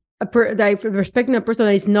the perspective of a person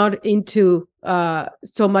that is not into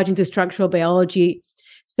so much into structural biology.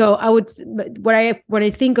 So when I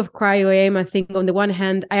think of cryo-EM, I think on the one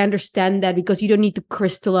hand, I understand that because you don't need to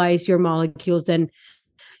crystallize your molecules, and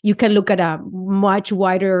you can look at a much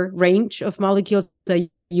wider range of molecules that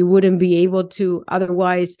you wouldn't be able to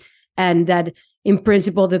otherwise. And that in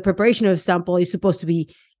principle, the preparation of a sample is supposed to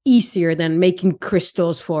be easier than making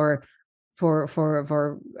crystals for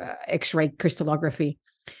X-ray crystallography.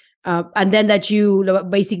 And then that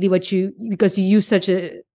because you use such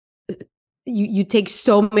a, you take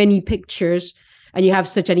so many pictures and you have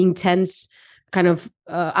such an intense kind of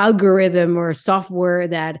algorithm or software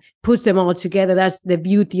that puts them all together. That's the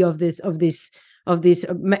beauty of this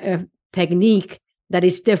technique that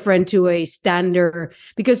is different to a standard.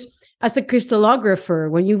 Because as a crystallographer,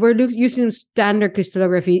 when you were using standard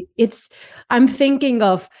crystallography, I'm thinking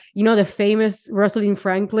of the famous Rosalind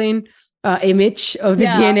Franklin image of the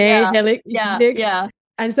DNA helix. Yeah.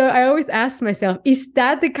 And so I always ask myself, is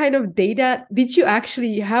that the kind of data? Did you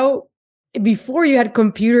actually before you had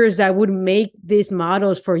computers that would make these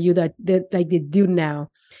models for you that like they do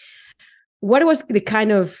now? What was the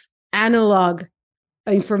kind of analog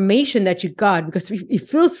information that you got? Because it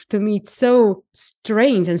feels to me so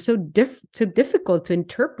strange and so difficult to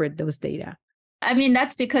interpret those data. I mean,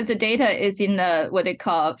 that's because the data is in what they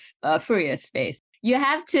call Fourier space. You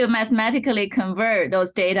have to mathematically convert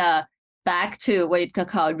those data back to what you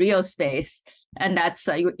call real space, and that's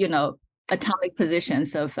atomic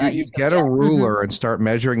positions of you get a ruler and start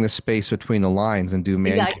measuring the space between the lines and do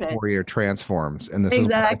manual Fourier transforms, and this is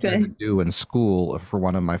what I had to do in school for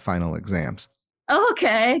one of my final exams.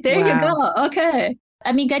 Okay, there you go. Okay,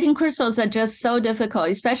 I mean, getting crystals are just so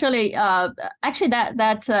difficult, especially actually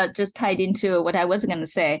that just tied into what I was going to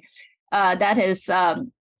say. That is,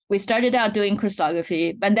 we started out doing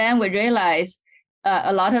crystallography, but then we realized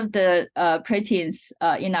a lot of the proteins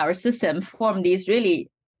in our system form these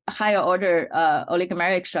really higher order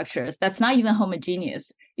oligomeric structures that's not even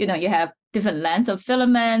homogeneous. You have different lengths of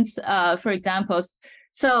filaments, for example.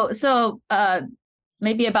 So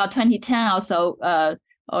maybe about 2010 or so,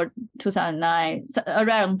 or 2009,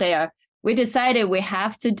 around there, we decided we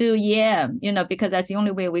have to do EM, because that's the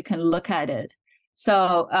only way we can look at it.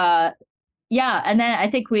 So and then I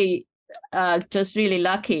think we just really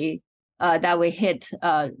lucky that we hit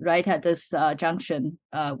right at this junction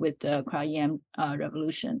with the cryo-EM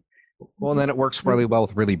revolution. Well, and then it works really well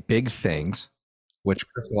with really big things, which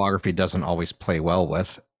crystallography doesn't always play well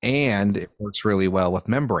with, and it works really well with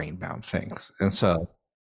membrane-bound things. And so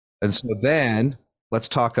then let's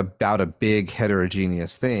talk about a big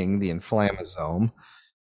heterogeneous thing, the inflammasome,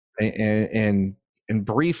 and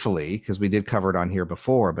briefly, because we did cover it on here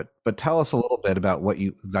before, but tell us a little bit about what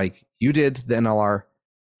you did the NLR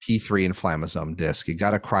P3 inflammasome disc. You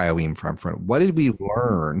got a cryo-EM from it. What did we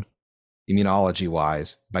learn immunology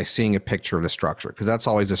wise by seeing a picture of the structure? Because that's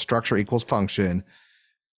always a structure equals function.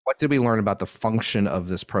 What did we learn about the function of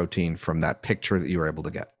this protein from that picture that you were able to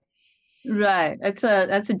get? Right. That's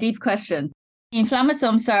a deep question.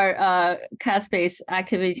 Inflammasomes are caspase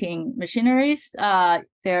activating machineries.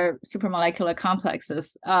 They're supramolecular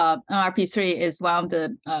complexes. NLRP3 is one of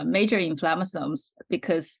the major inflammasomes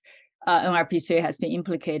because NLRP3 has been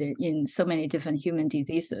implicated in so many different human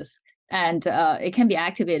diseases, and it can be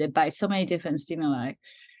activated by so many different stimuli.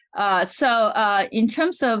 So in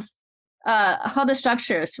terms of how the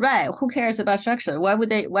structures, right? Who cares about structure? Why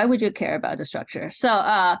would you care about the structure? So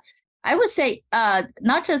I would say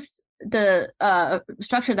not just the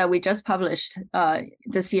structure that we just published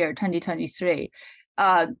this year, 2023.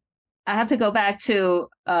 I have to go back to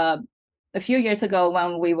a few years ago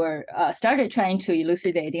when we were started trying to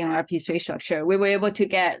elucidate the NLRP3 structure. We were able to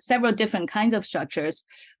get several different kinds of structures.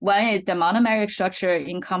 One is the monomeric structure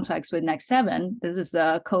in complex with NEX7. This is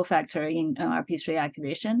a cofactor in NLRP3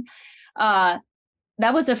 activation.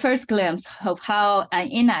 That was the first glimpse of how an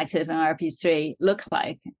inactive NLRP3 looked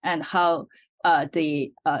like and how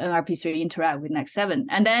the NLRP3 interact with NEX7.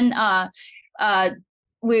 And then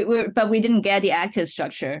but we didn't get the active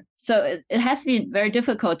structure. So it has been very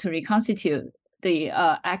difficult to reconstitute the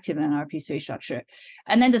active NLRP3 structure.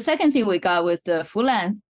 And then the second thing we got was the full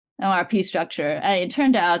length NLRP structure. And it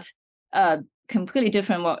turned out completely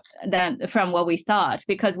different from what we thought,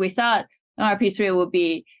 because we thought NLRP3 would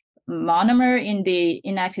be monomer in the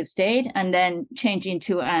inactive state and then change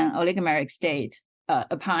into an oligomeric state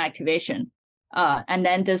upon activation. And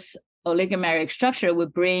then this oligomeric structure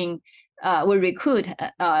would recruit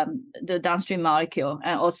the downstream molecule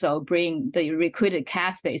and also bring the recruited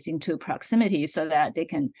caspase into proximity so that they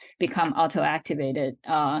can become auto-activated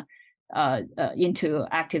into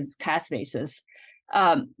active caspases.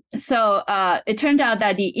 So it turned out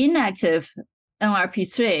that the inactive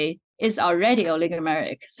NLRP3 is already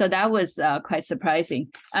oligomeric. So that was quite surprising.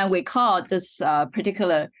 And we called this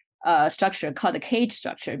particular structure called the cage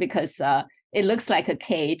structure because it looks like a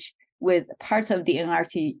cage with parts of the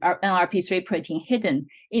NLRP3 protein hidden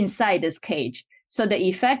inside this cage. So the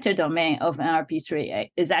effector domain of NLRP3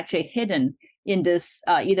 is actually hidden in this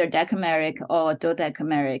either decameric or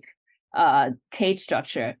dodecameric cage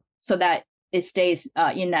structure so that it stays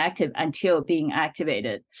inactive until being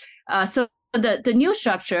activated. So the new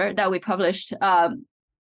structure that we published, was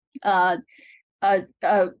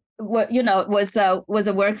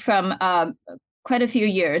a work from quite a few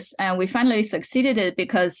years, and we finally succeeded it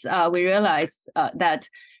because we realized that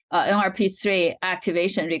NLRP3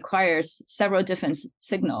 activation requires several different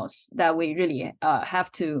signals that we really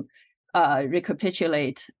have to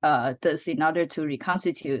recapitulate this in order to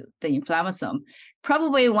reconstitute the inflammasome.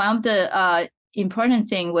 Probably one of the important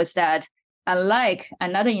thing was that unlike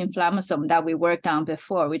another inflammasome that we worked on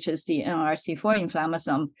before, which is the NLRC4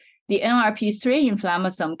 inflammasome, the NLRP3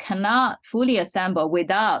 inflammasome cannot fully assemble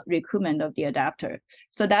without recruitment of the adapter.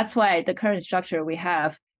 So that's why the current structure we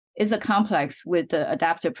have is a complex with the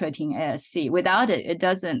adapter protein ASC. Without it, it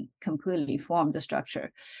doesn't completely form the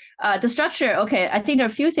structure. The structure, okay, I think there are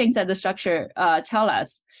a few things that the structure tell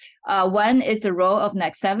us. One is the role of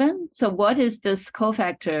NEX7. So what is this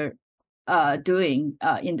cofactor doing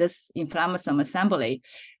in this inflammasome assembly?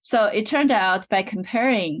 So it turned out by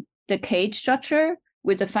comparing the cage structure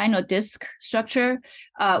with the final disk structure,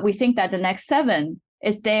 we think that the NEX7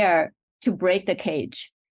 is there to break the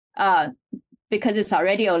cage. Because it's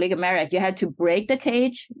already oligomeric, you have to break the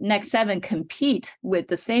cage. NEX7 compete with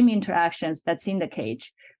the same interactions that's in the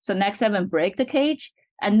cage. So NEX7 break the cage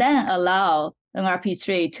and then allow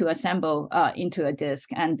NLRP3 to assemble into a disk,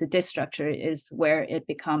 and the disk structure is where it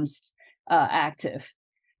becomes active.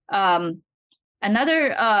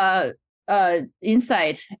 Another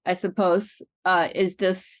insight, I suppose, is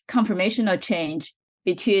this conformational change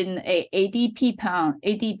between a ADP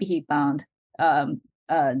bound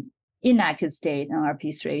inactive state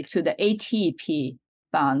NLRP3 to the ATP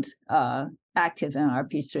bound active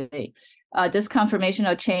NLRP3. This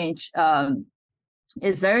conformational change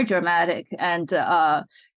is very dramatic, and it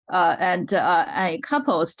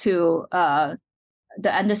couples to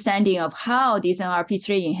the understanding of how these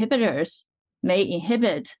NLRP3 inhibitors may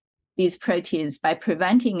inhibit these proteins by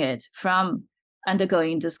preventing it from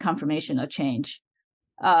undergoing this conformational change.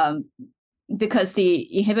 Because the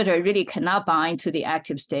inhibitor really cannot bind to the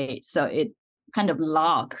active state. So it kind of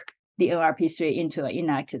lock the NLRP3 into an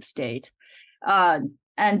inactive state. And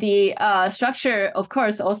the structure, of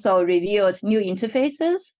course, also revealed new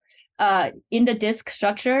interfaces in the disk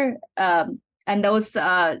structure. And those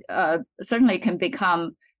certainly can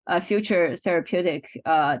become a future therapeutic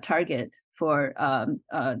target for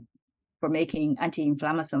making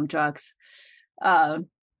anti-inflammasome drugs.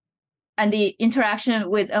 the interaction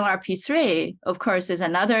with NLRP3, of course, is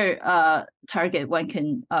another target one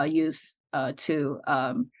can use to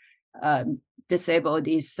disable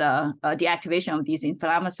these the activation of these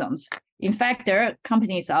inflammasomes. In fact, there are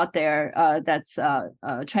companies out there that's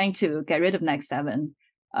trying to get rid of NEK7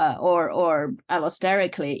 or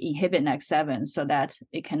allosterically inhibit NEK7 so that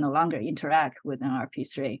it can no longer interact with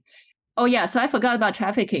NLRP3. Oh yeah, so I forgot about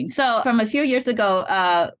trafficking. So from a few years ago,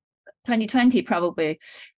 2020 probably,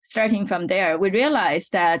 starting from there, we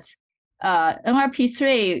realized that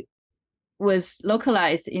NLRP3 was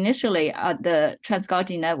localized initially at the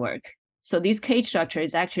trans-Golgi network. So this cage structure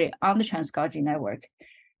is actually on the trans-Golgi network.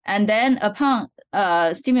 And then upon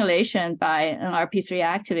stimulation by NLRP3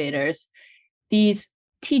 activators, these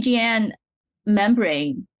TGN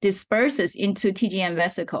membrane disperses into TGN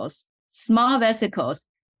vesicles, small vesicles.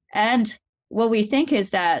 And what we think is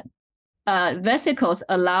that vesicles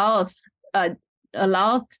allows the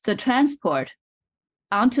transport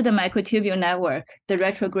onto the microtubule network, the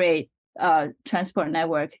retrograde transport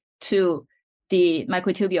network, to the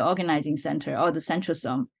microtubule organizing center or the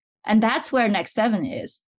centrosome. And that's where NEK7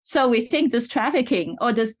 is. So we think this trafficking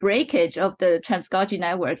or this breakage of the trans-Golgi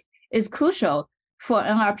network is crucial for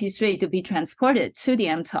NLRP3 to be transported to the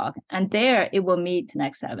mTOR, and there it will meet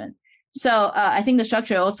NEK7. So I think the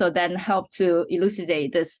structure also then helped to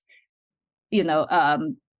elucidate this,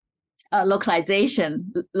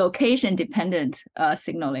 location-dependent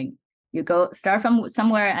signaling. You start from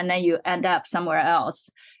somewhere and then you end up somewhere else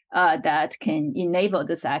that can enable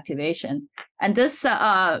this activation. And this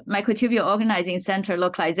microtubule organizing center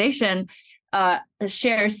localization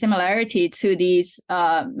shares similarity to these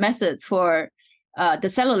method for the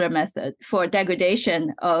cellular method for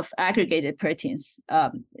degradation of aggregated proteins.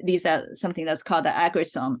 These are something that's called the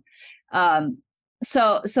agrosome.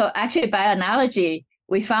 So actually, by analogy,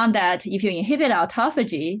 we found that if you inhibit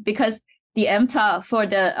autophagy, because the mTOR for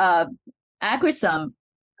the agrosome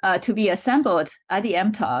to be assembled at the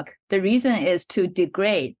mTOR, the reason is to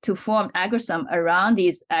degrade, to form agrosome around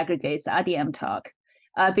these aggregates at the mTOR,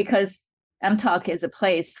 because mTOR is a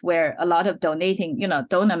place where a lot of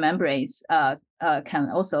donor membranes can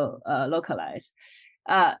also localize.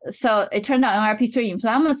 So it turned out NLRP3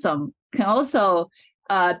 inflammasome can also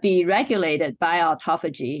be regulated by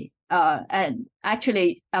autophagy. And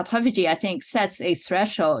actually, autophagy, I think, sets a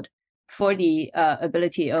threshold for the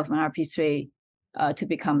ability of NLRP3 to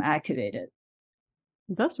become activated.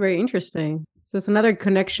 That's very interesting. So it's another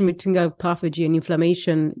connection between autophagy and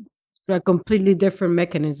inflammation, a completely different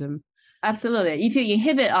mechanism. Absolutely. If you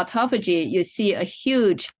inhibit autophagy, you see a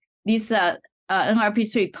huge, these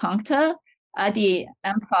NLRP3 puncta at the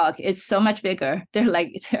mTOR is so much bigger. They're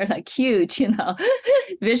like huge,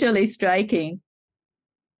 visually striking.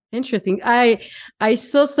 Interesting. I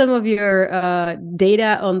saw some of your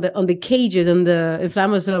data on the cages, on the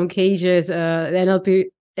inflammasome cages,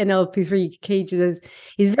 NLP3 cages.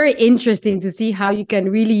 It's very interesting to see how you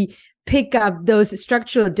can really pick up those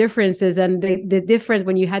structural differences and the difference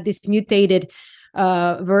when you had this mutated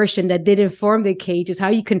version that didn't form the cages, how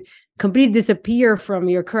you can completely disappear from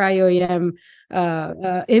your cryo-EM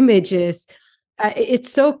images.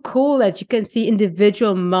 It's so cool that you can see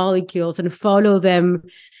individual molecules and follow them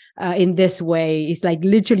in this way. It's like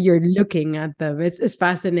literally you're looking at them. It's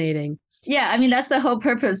fascinating. Yeah, I mean, that's the whole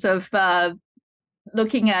purpose of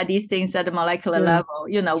looking at these things at the molecular level,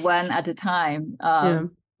 one at a time.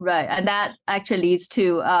 Right. And that actually leads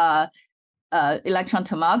to electron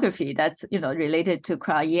tomography that's, related to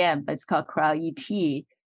cryo-EM, but it's called cryo-ET,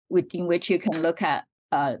 in which you can look at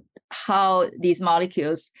how these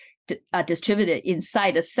molecules are distributed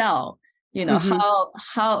inside a cell,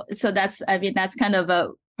 how, so that's kind of a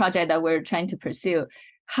project that we're trying to pursue.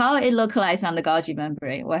 How it localized on the Golgi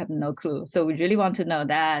membrane, we have no clue. So we really want to know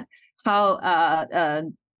that, how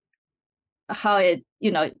it,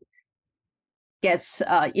 gets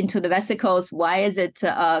into the vesicles. Why is it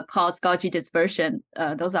cause Golgi dispersion?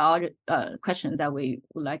 Those are all questions that we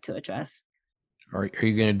would like to address. Are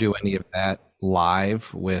you going to do any of that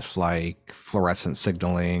live with like fluorescent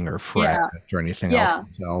signaling or FRET or anything else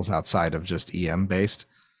in cells outside of just EM based?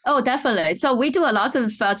 Oh, definitely. So we do a lot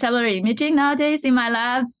of cellular imaging nowadays in my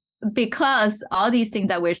lab, because all these things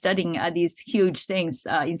that we're studying are these huge things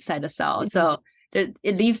inside the cell. So it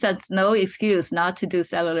leaves us no excuse not to do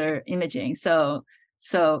cellular imaging. So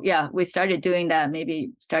yeah, we started doing that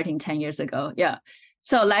maybe starting 10 years ago. Yeah.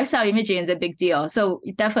 So live cell imaging is a big deal. So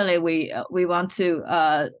definitely we want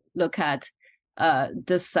to look at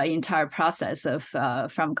this entire process of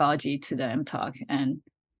from Golgi to the mTOR, and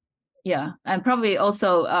and probably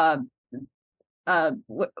also one of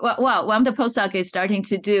the postdoc is starting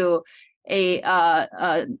to do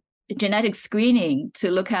a genetic screening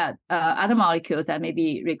to look at other molecules that may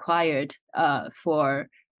be required for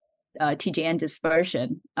TGN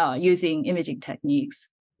dispersion using imaging techniques.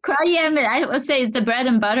 Cryo-EM, I would say, is the bread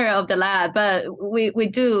and butter of the lab, but we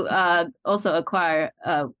do also acquire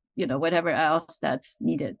whatever else that's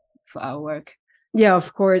needed for our work. Yeah,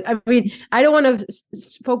 of course. I mean, I don't want to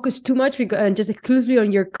focus too much just exclusively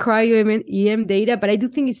on your cryo-EM data, but I do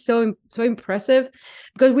think it's so impressive,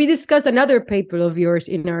 because we discussed another paper of yours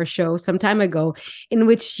in our show some time ago, in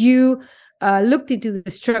which you looked into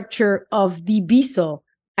the structure of the B-cell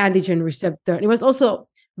antigen receptor. It was also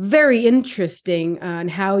very interesting on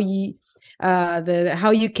how you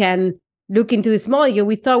can look into this molecule.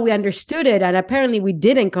 We thought we understood it, and apparently we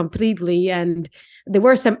didn't completely. And there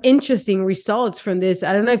were some interesting results from this.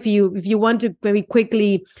 I don't know if you want to maybe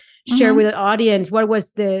quickly share with the audience what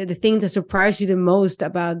was the thing that surprised you the most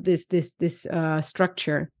about this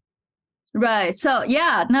structure. Right. So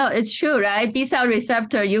yeah, no, it's true, right? B-cell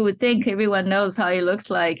receptor, you would think everyone knows how it looks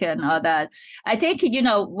like and all that. I think,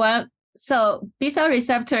 so B-cell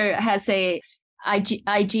receptor has a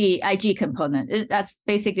IG component. That's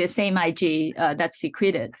basically the same IG that's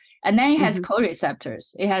secreted. And then it has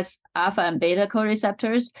co-receptors. It has alpha and beta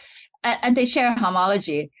co-receptors, and they share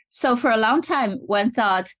homology. So for a long time, one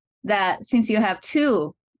thought that since you have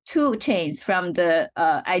two chains from the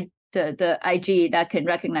IG that can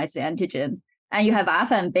recognize the antigen, and you have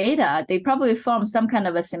alpha and beta, they probably form some kind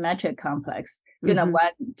of a symmetric complex. When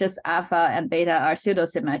just alpha and beta are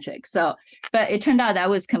pseudosymmetric. So, but it turned out that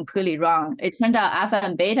was completely wrong. It turned out alpha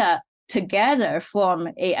and beta together form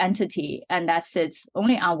a entity, and that sits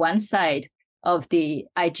only on one side of the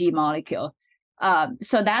IG molecule.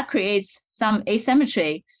 So that creates some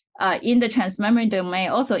asymmetry in the transmembrane domain,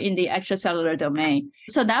 also in the extracellular domain.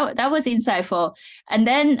 So that was insightful. And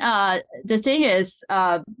then the thing is,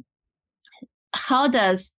 how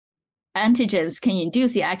does antigens can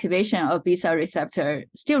induce the activation of B-cell receptor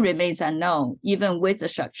still remains unknown, even with the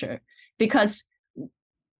structure. Because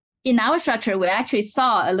in our structure, we actually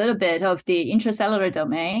saw a little bit of the intracellular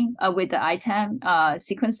domain with the ITAM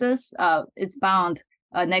sequences. It's bound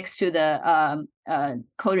next to the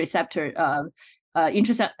co-receptor to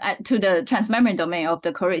the transmembrane domain of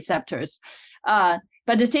the co-receptors. But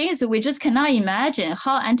the thing is, we just cannot imagine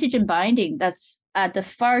how antigen binding that's at the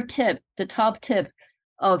far tip, the top tip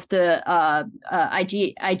of the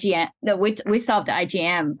IgM, we solved the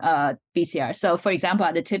IgM BCR. So for example,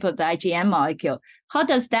 at the tip of the IgM molecule, how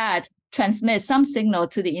does that transmit some signal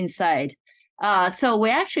to the inside? So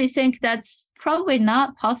we actually think that's probably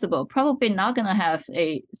not possible, probably not going to have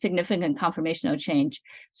a significant conformational change.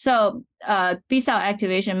 So B-cell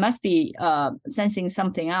activation must be sensing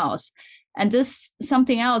something else. And this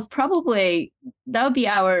something else probably, that would be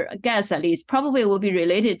our guess at least, probably will be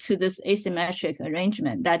related to this asymmetric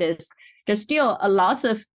arrangement. That is, there's still a lot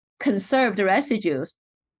of conserved residues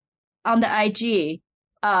on the IG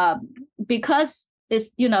because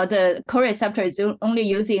it's, the co-receptor is only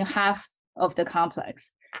using half of the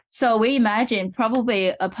complex. So we imagine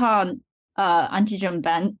probably upon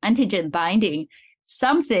antigen binding,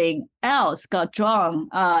 something else got drawn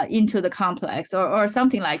into the complex or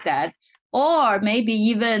something like that. Or maybe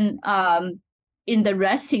even in the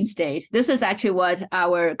resting state. This is actually what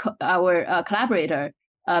our collaborator,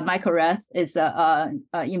 Michael Rath, is an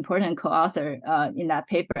important co-author in that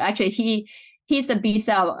paper. Actually, he's the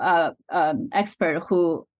B-cell expert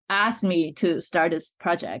who asked me to start this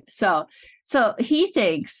project. So he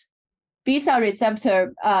thinks B-cell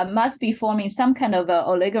receptor must be forming some kind of a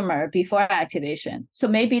oligomer before activation. So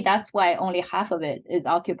maybe that's why only half of it is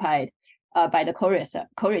occupied by the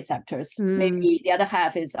co-receptors. Maybe the other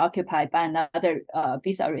half is occupied by another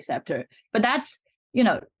B-cell receptor. But that's,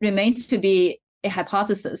 remains to be a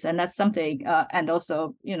hypothesis, and that's something, and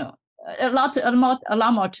also, a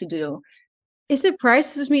lot more to do. It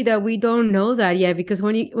surprises me that we don't know that yet, because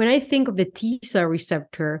when I think of the T-cell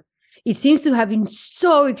receptor, it seems to have been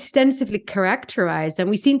so extensively characterized, and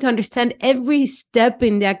we seem to understand every step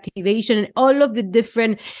in the activation, and all of the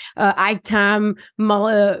different ITAM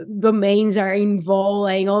domains are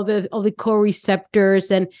involved, and all the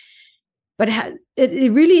co-receptors. But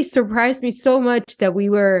it really surprised me so much that we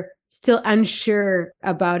were still unsure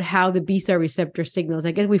about how the B-cell receptor signals.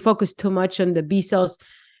 I guess we focused too much on the B-cells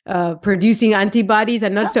producing antibodies,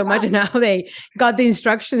 and not so much on how they got the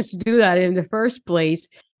instructions to do that in the first place.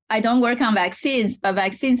 I don't work on vaccines, but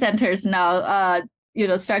vaccine centers now,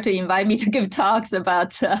 start to invite me to give talks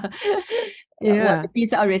about what the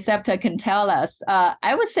B-cell receptor can tell us.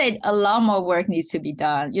 I would say a lot more work needs to be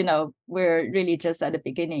done. We're really just at the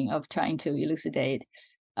beginning of trying to elucidate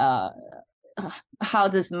how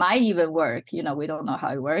this might even work. We don't know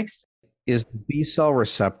how it works. Is the B cell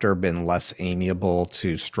receptor been less amiable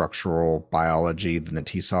to structural biology than the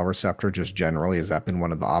T cell receptor just generally? Has that been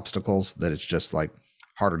one of the obstacles, that it's just like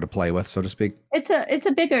harder to play with, so to speak? It's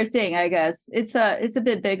a bigger thing, I guess. It's a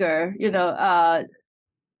bit bigger.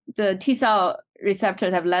 The T cell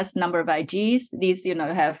receptors have less number of IGs. These,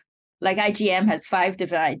 have, like, IgM has 5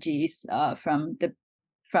 different IGs from the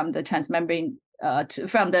transmembrane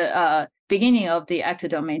from the beginning of the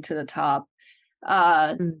active domain to the top.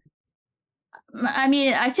 I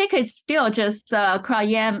mean, I think it's still just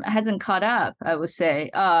cryo-EM hasn't caught up, I would say.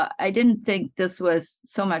 I didn't think this was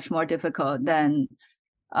so much more difficult than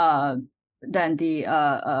the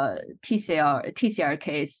TCR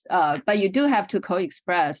case. But you do have to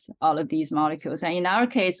co-express all of these molecules. And in our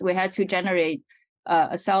case, we had to generate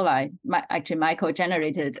a cell line. Actually, Michael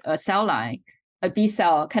generated a cell line, a B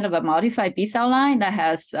cell, kind of a modified B cell line that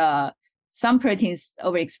has some proteins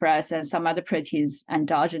overexpressed and some other proteins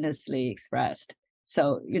endogenously expressed.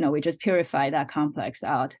 So, we just purify that complex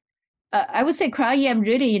out. I would say cryo-EM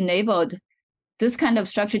really enabled this kind of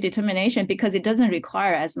structure determination because it doesn't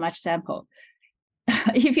require as much sample.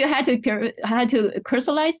 If you had to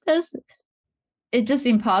crystallize this, it's just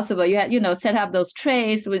impossible. You had, set up those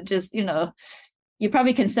trays with just, you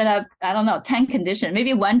probably can set up, I don't know, 10 conditions,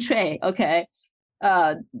 maybe 1 tray. Okay.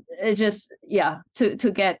 It's just,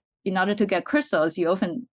 in order to get crystals, you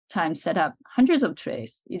oftentimes set up hundreds of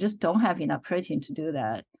trays. You just don't have enough protein to do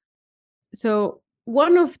that. So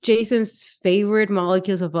one of Jason's favorite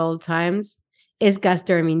molecules of all times is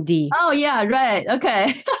gasdermin D. Oh, yeah, right.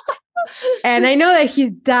 Okay. And I know that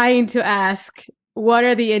he's dying to ask, what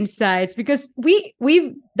are the insights? Because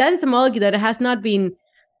that is a molecule that has not been,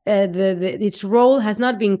 its role has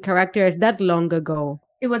not been characterized that long ago.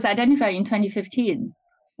 It was identified in 2015.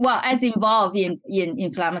 Well, as involved in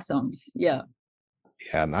inflammasomes, yeah.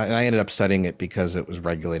 Yeah, and I ended up studying it because it was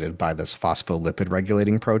regulated by this phospholipid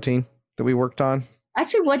regulating protein that we worked on.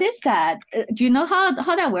 Actually, what is that? Do you know how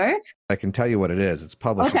that works? I can tell you what it is. It's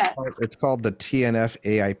published. Okay. It's called the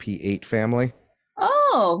TNF-AIP8 family.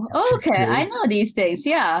 Oh, okay. I know these things.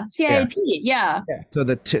 Yeah, CIP. Yeah. So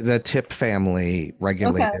the TIP family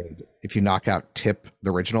regulated. If you knock out TIP,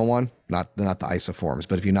 the original one, not the isoforms,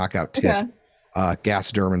 but if you knock out TIP,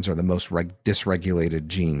 gasdermins are the most dysregulated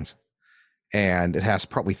genes. And it has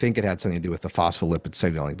we think it had something to do with the phospholipid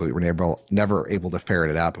signaling, but we were never able to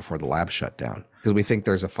ferret it out before the lab shut down because we think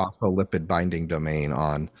there's a phospholipid binding domain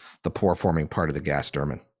on the pore forming part of the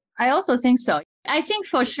gasdermin. I also think so. I think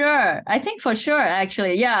for sure,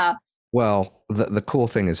 actually, yeah. Well, the cool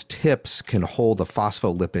thing is TIPs can hold a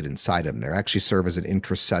phospholipid inside them. They actually serve as an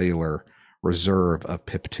intracellular reserve of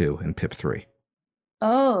PIP2 and PIP3.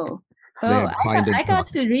 I got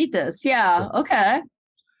to read this. Yeah, okay.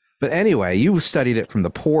 But anyway, you studied it from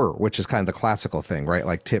the pore, which is kind of the classical thing, right?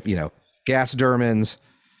 Like gasdermins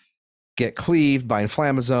get cleaved by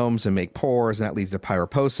inflammasomes and make pores, and that leads to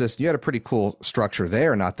pyroposis. You had a pretty cool structure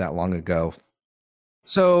there not that long ago.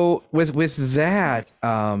 So with that,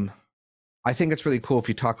 I think it's really cool if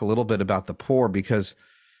you talk a little bit about the pore, because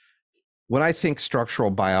when I think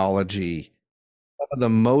structural biology, some of the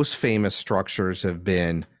most famous structures have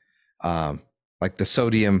been like the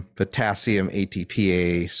sodium potassium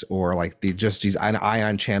ATPase, or like these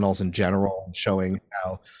ion channels in general, showing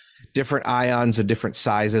how different ions of different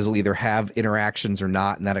sizes will either have interactions or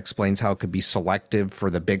not, and that explains how it could be selective for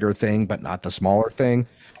the bigger thing but not the smaller thing.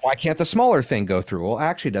 Why can't the smaller thing go through? Well,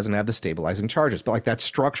 actually it doesn't have the stabilizing charges, but like that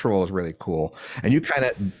structural is really cool. And you kind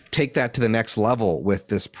of take that to the next level with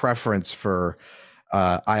this preference for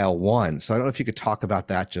IL-1. So I don't know if you could talk about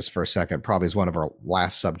that just for a second, probably is one of our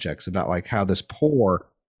last subjects, about like how this pore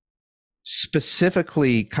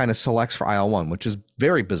specifically kind of selects for IL-1, which is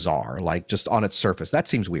very bizarre, like just on its surface. That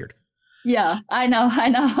seems weird. Yeah, I know.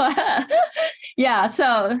 Yeah,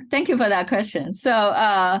 so thank you for that question. So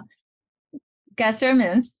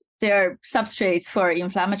gasdermins, they're substrates for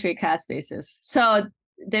inflammatory caspases. So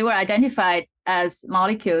they were identified as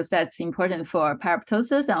molecules that's important for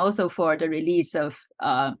pyroptosis and also for the release of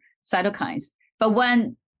cytokines. But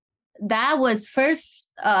when that was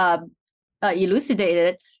first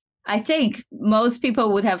elucidated, I think most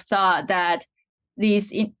people would have thought that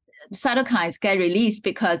these cytokines get released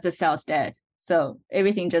because the cell's dead. So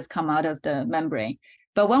everything just come out of the membrane.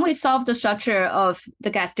 But when we solved the structure of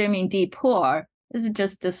the gasdermin D pore, this is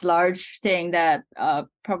just this large thing that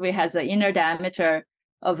probably has an inner diameter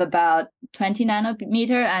of about 20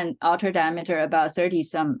 nanometer and outer diameter about 30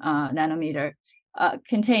 some nanometer.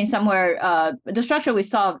 Contains somewhere, the structure we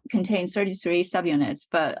saw contains 33 subunits,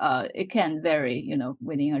 but it can vary,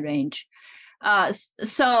 within a range.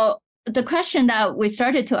 So the question that we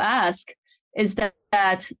started to ask is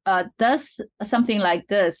that does something like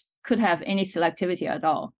this could have any selectivity at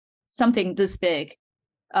all? Something this big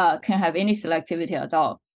can have any selectivity at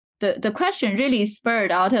all? The question really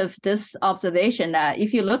spurred out of this observation that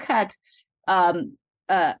if you look at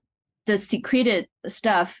the secreted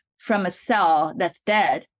stuff from a cell that's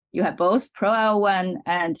dead, you have both pro-IL-1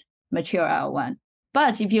 and mature IL-1.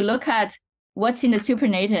 But if you look at what's in the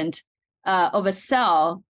supernatant of a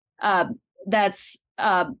cell that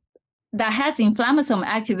has inflammasome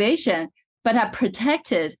activation, but are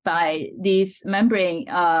protected by these membrane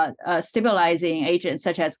stabilizing agents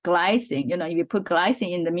such as glycine. You know, if you put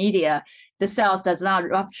glycine in the media, the cells does not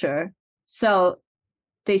rupture. So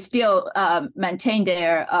they still maintain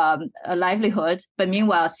their livelihood, but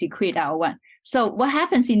meanwhile secrete IL-1. So what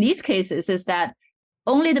happens in these cases is that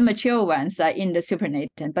only the mature ones are in the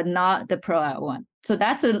supernatant, but not the pro-IL-1. So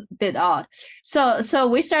that's a bit odd. So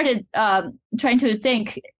we started trying to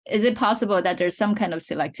think, is it possible that there's some kind of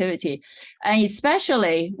selectivity? And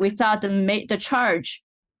especially we thought the charge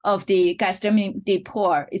of the gastrostomy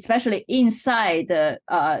pore, especially inside the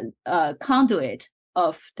conduit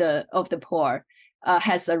of the pore,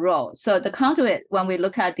 has a role. So the conduit, when we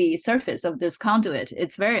look at the surface of this conduit,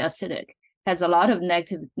 it's very acidic, has a lot of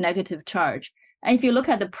negative charge. And if you look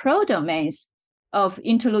at the pro-domains of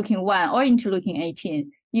interleukin-1 or interleukin-18,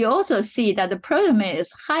 you also see that the pro-domain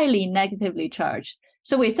is highly negatively charged.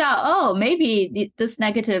 So we thought, oh, maybe this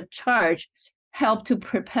negative charge helped to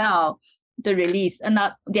propel the release, and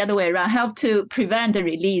not the other way around, help to prevent the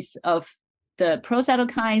release of the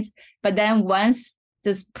pro-cytokines. But then once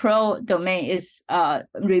this pro-domain is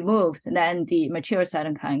removed, then the mature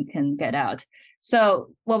cytokine can get out. So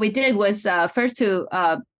what we did was first to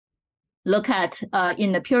look at,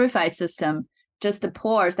 in the purified system, just the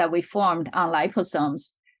pores that we formed on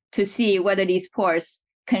liposomes to see whether these pores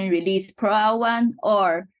can release pro-IL-1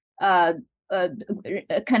 or can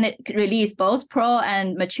it release both pro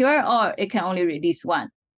and mature, or it can only release one.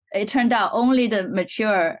 It turned out only the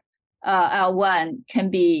mature IL-1 can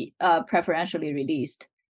be preferentially released.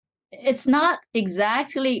 It's not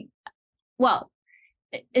exactly, well,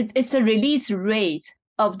 it's the release rate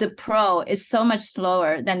of the pro is so much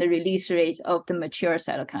slower than the release rate of the mature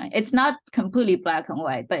cytokine. It's not completely black and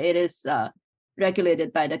white, but it is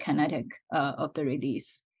regulated by the kinetic of the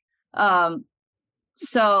release.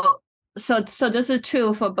 So this is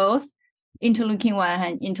true for both interleukin-1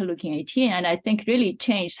 and interleukin-18, and I think really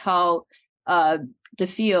changed how the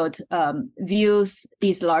field views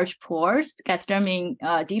these large pores,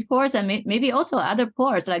 gastrostomy deep pores, and maybe also other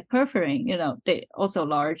pores like perforin. You know, they also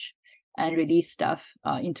large and release stuff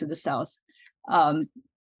into the cells.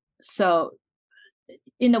 So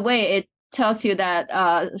in a way, it tells you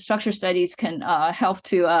that structure studies can help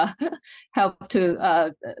to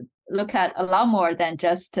look at a lot more than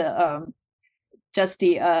just the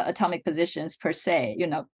atomic positions per se. You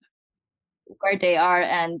know, where they are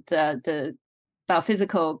and the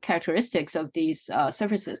biophysical characteristics of these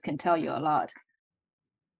surfaces can tell you a lot.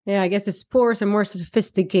 Yeah, I guess the spores are more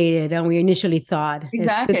sophisticated than we initially thought.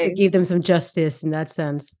 Exactly. It's good to give them some justice in that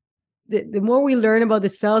sense. The more we learn about the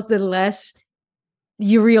cells, the less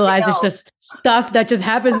you realize it's just stuff that just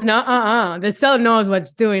happens. No, the cell knows what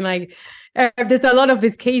it's doing. Like there's a lot of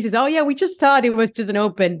these cases. Oh yeah, we just thought it was just an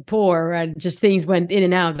open pore and just things went in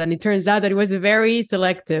and out. And it turns out that it was very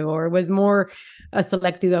selective, or it was more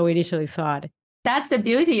selective than we initially thought. That's the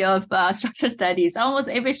beauty of structure studies. Almost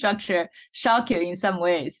every structure shock you in some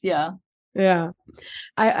ways. Yeah. Yeah.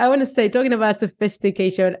 I want to say, talking about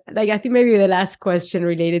sophistication, like I think maybe the last question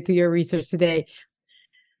related to your research today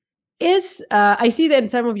is, I see that in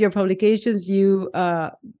some of your publications, you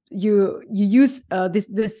use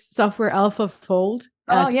this software AlphaFold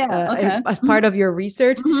as part of your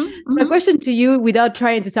research. So my question to you, without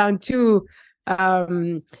trying to sound too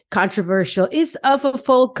controversial, is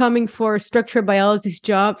AlphaFold coming for structural biology's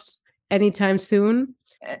jobs anytime soon?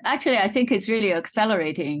 Actually, I think it's really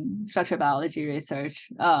accelerating structural biology research.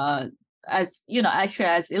 As you know, actually,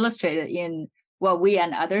 as illustrated in what we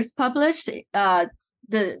and others published,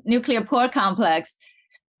 the nuclear pore complex,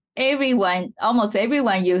 almost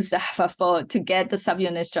everyone used AlphaFold to get the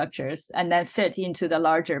subunit structures and then fit into the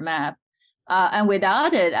larger map. And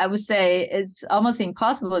without it, I would say it's almost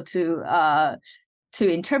impossible to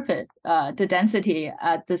interpret the density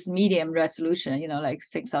at this medium resolution, you know, like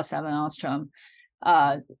 6 or 7 angstrom.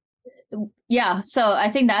 Yeah, so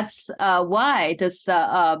I think that's why this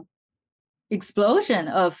explosion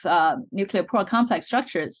of nuclear pore complex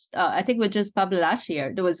structures, I think we just published last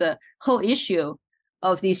year. There was a whole issue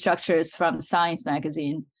of these structures from Science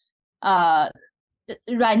magazine. Right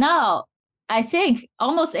now, I think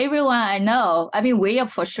almost everyone I know, I mean, we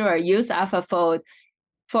for sure use AlphaFold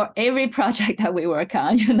for every project that we work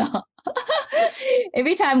on,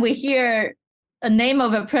 Every time we hear a name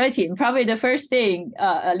of a protein, probably the first thing,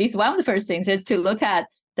 at least one of the first things, is to look at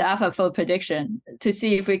the AlphaFold prediction to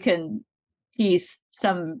see if we can tease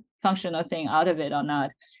some functional thing out of it or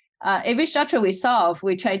not. Every structure we solve,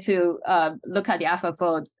 we try to look at the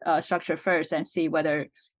AlphaFold structure first and see whether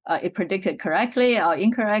it predicted correctly or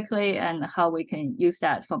incorrectly, and how we can use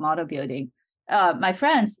that for model building. My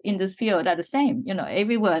friends in this field are the same.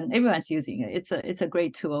 Everyone's using it. It's a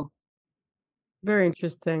great tool. Very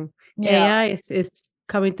interesting. Yeah. AI is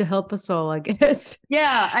coming to help us all, I guess.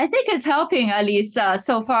 Yeah, I think it's helping, at least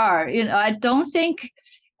so far. I don't think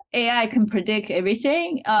AI can predict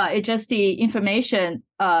everything. It's just the information,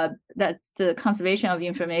 that the conservation of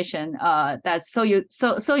information, that's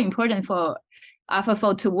so important for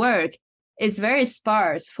AlphaFold to work, is very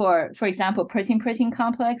sparse for example, protein-protein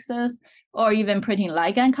complexes, or even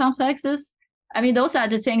protein-ligand complexes. I mean, those are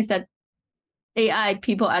the things that AI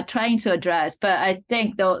people are trying to address, but I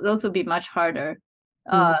think those would be much harder.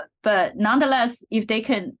 But nonetheless, if they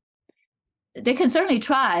can certainly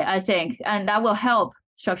try, I think, and that will help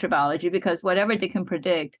structural biology, because whatever they can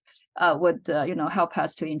predict would help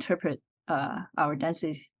us to interpret our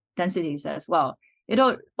densities as well.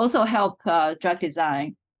 It'll also help drug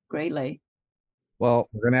design greatly. Well,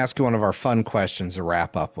 we're going to ask you one of our fun questions to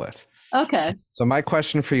wrap up with. Okay. So my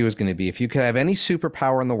question for you is going to be, if you could have any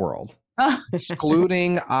superpower in the world,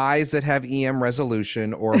 excluding eyes that have EM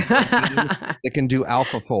resolution or that can do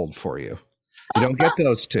AlphaFold for you, you don't get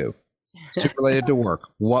those two. It's too related to work.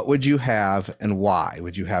 What would you have, and why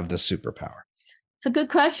would you have this superpower? It's a good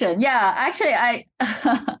question. Yeah, actually, I,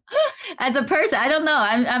 as a person, I don't know.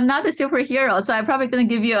 I'm not a superhero, so I'm probably going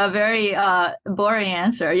to give you a very boring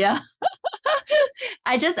answer. Yeah,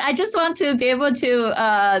 I just want to be able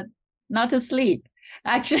to not to sleep.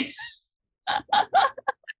 Actually,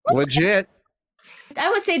 Legit. I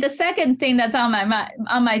would say the second thing that's on my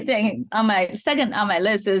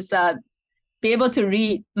list is be able to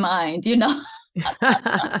read mind.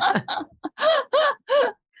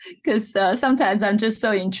 Because sometimes I'm just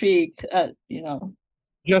so intrigued,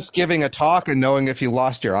 Just giving a talk and knowing if you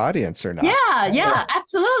lost your audience or not. Yeah,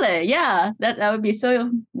 absolutely. Yeah, that would be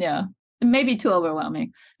so, maybe too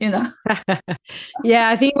overwhelming, Yeah,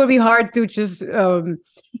 I think it would be hard to just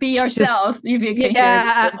be yourself if you can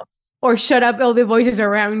hear it. Or shut up all the voices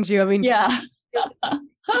around you. I mean, yeah.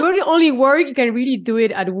 It only work, you can really do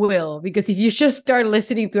it at will, because if you just start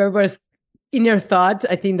listening to everybody's inner thoughts,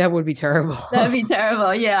 I think that would be terrible. That'd be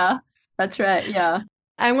terrible. Yeah, that's right. Yeah.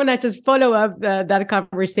 I want to just follow up that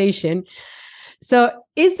conversation. So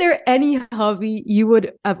is there any hobby you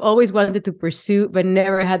would have always wanted to pursue but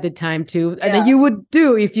never had the time to, and that you would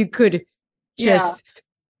do if you could just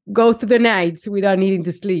go through the nights without needing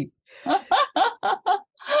to sleep?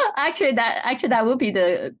 Actually, that would be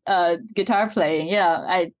the guitar playing.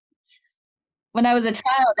 Yeah, when I was a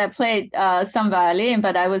child, I played some violin,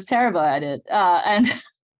 but I was terrible at it. And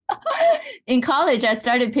in college, I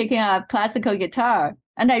started picking up classical guitar,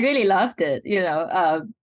 and I really loved it.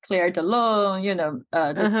 Claire de Lune,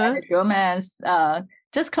 the Spanish Romance,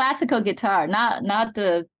 just classical guitar, not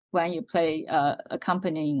the when you play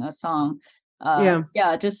accompanying a song.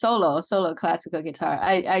 Just solo classical guitar.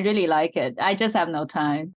 I really like it. I just have no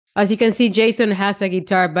time. As you can see, Jason has a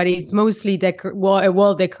guitar, but it's mostly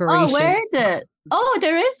wall decoration. Oh, where is it? Oh,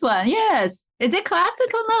 there is one. Yes. Is it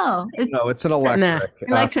classical? No. No, it's an electric.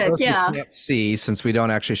 Electric, yeah. You can't see, since we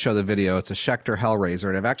don't actually show the video. It's a Schecter Hellraiser,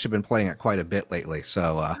 and I've actually been playing it quite a bit lately.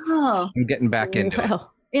 So I'm getting back into it.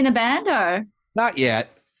 In a band or? Not yet.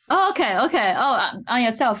 Oh, okay. Oh, on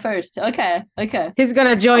yourself first. Okay. He's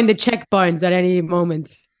gonna join the checkpoints at any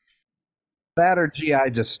moment. That or GI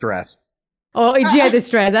distress. Oh, GI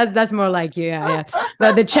distress. That's more like you. Yeah.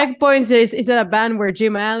 But the checkpoints is a band where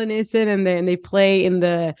Jim Allen is in, and they play in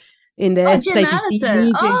the SITC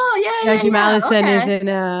meeting. Oh yeah. Jim Allison is in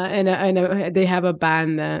a they have a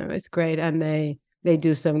band. It's great, and they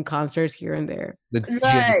do some concerts here and there. The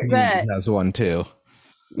GI has one too.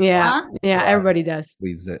 Yeah, everybody does.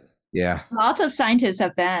 Leads it. Yeah. Lots of scientists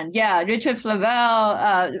have been. Yeah, Richard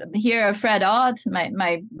Flavel, here Fred Ott,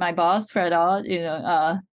 my boss, Fred Ott,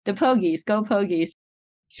 the Pogies, go Pogies.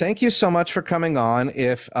 Thank you so much for coming on.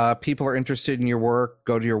 If people are interested in your work,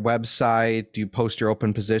 go to your website. Do you post your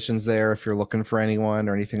open positions there if you're looking for anyone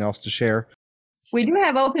or anything else to share? We do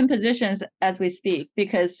have open positions as we speak,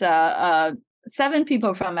 because 7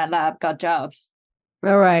 people from my lab got jobs.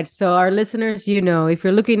 All right. So our listeners, if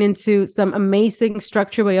you're looking into some amazing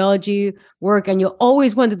structural biology work and you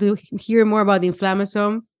always wanted to hear more about the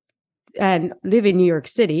inflammasome, and live in New York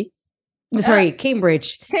City. Sorry,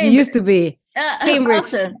 Cambridge. You Cambridge. used to be Cambridge.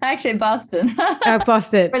 Boston. Actually, Boston.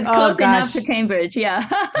 Boston. It's Oh, close enough gosh. to Cambridge. Yeah.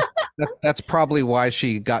 That's probably why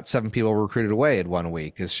she got 7 people recruited away in 1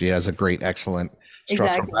 week, because she has a great, excellent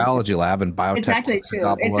structural Exactly. biology lab, and biotech. Exactly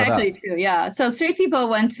true. Exactly true. Yeah. So 3 people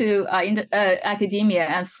went to academia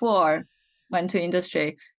and 4 went to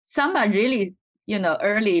industry. Some are really,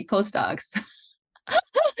 early postdocs,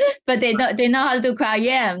 but they know how to do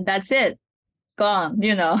cryo-EM. That's it. Gone.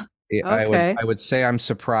 Okay. I would say I'm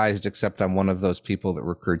surprised, except I'm one of those people that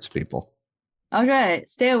recruits people. All right,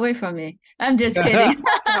 stay away from me. I'm just kidding.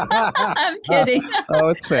 I'm kidding. Oh,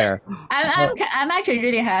 it's fair. I'm actually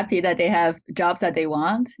really happy that they have jobs that they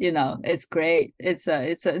want. It's great. It's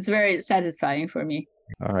very satisfying for me.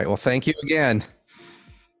 All right. Well, thank you again.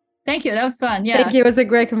 Thank you. That was fun. Yeah. Thank you. It was a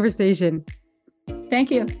great conversation. Thank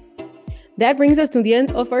you. That brings us to the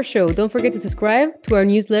end of our show. Don't forget to subscribe to our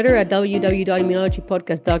newsletter at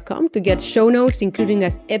www.immunologypodcast.com to get show notes, including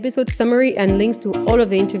as episode summary and links to all of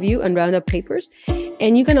the interview and roundup papers.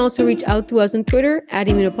 And you can also reach out to us on Twitter at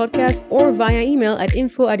Immunopodcast or via email at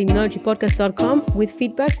info@immunologypodcast.com with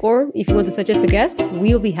feedback, or if you want to suggest a guest,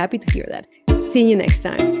 we'll be happy to hear that. See you next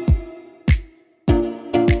time.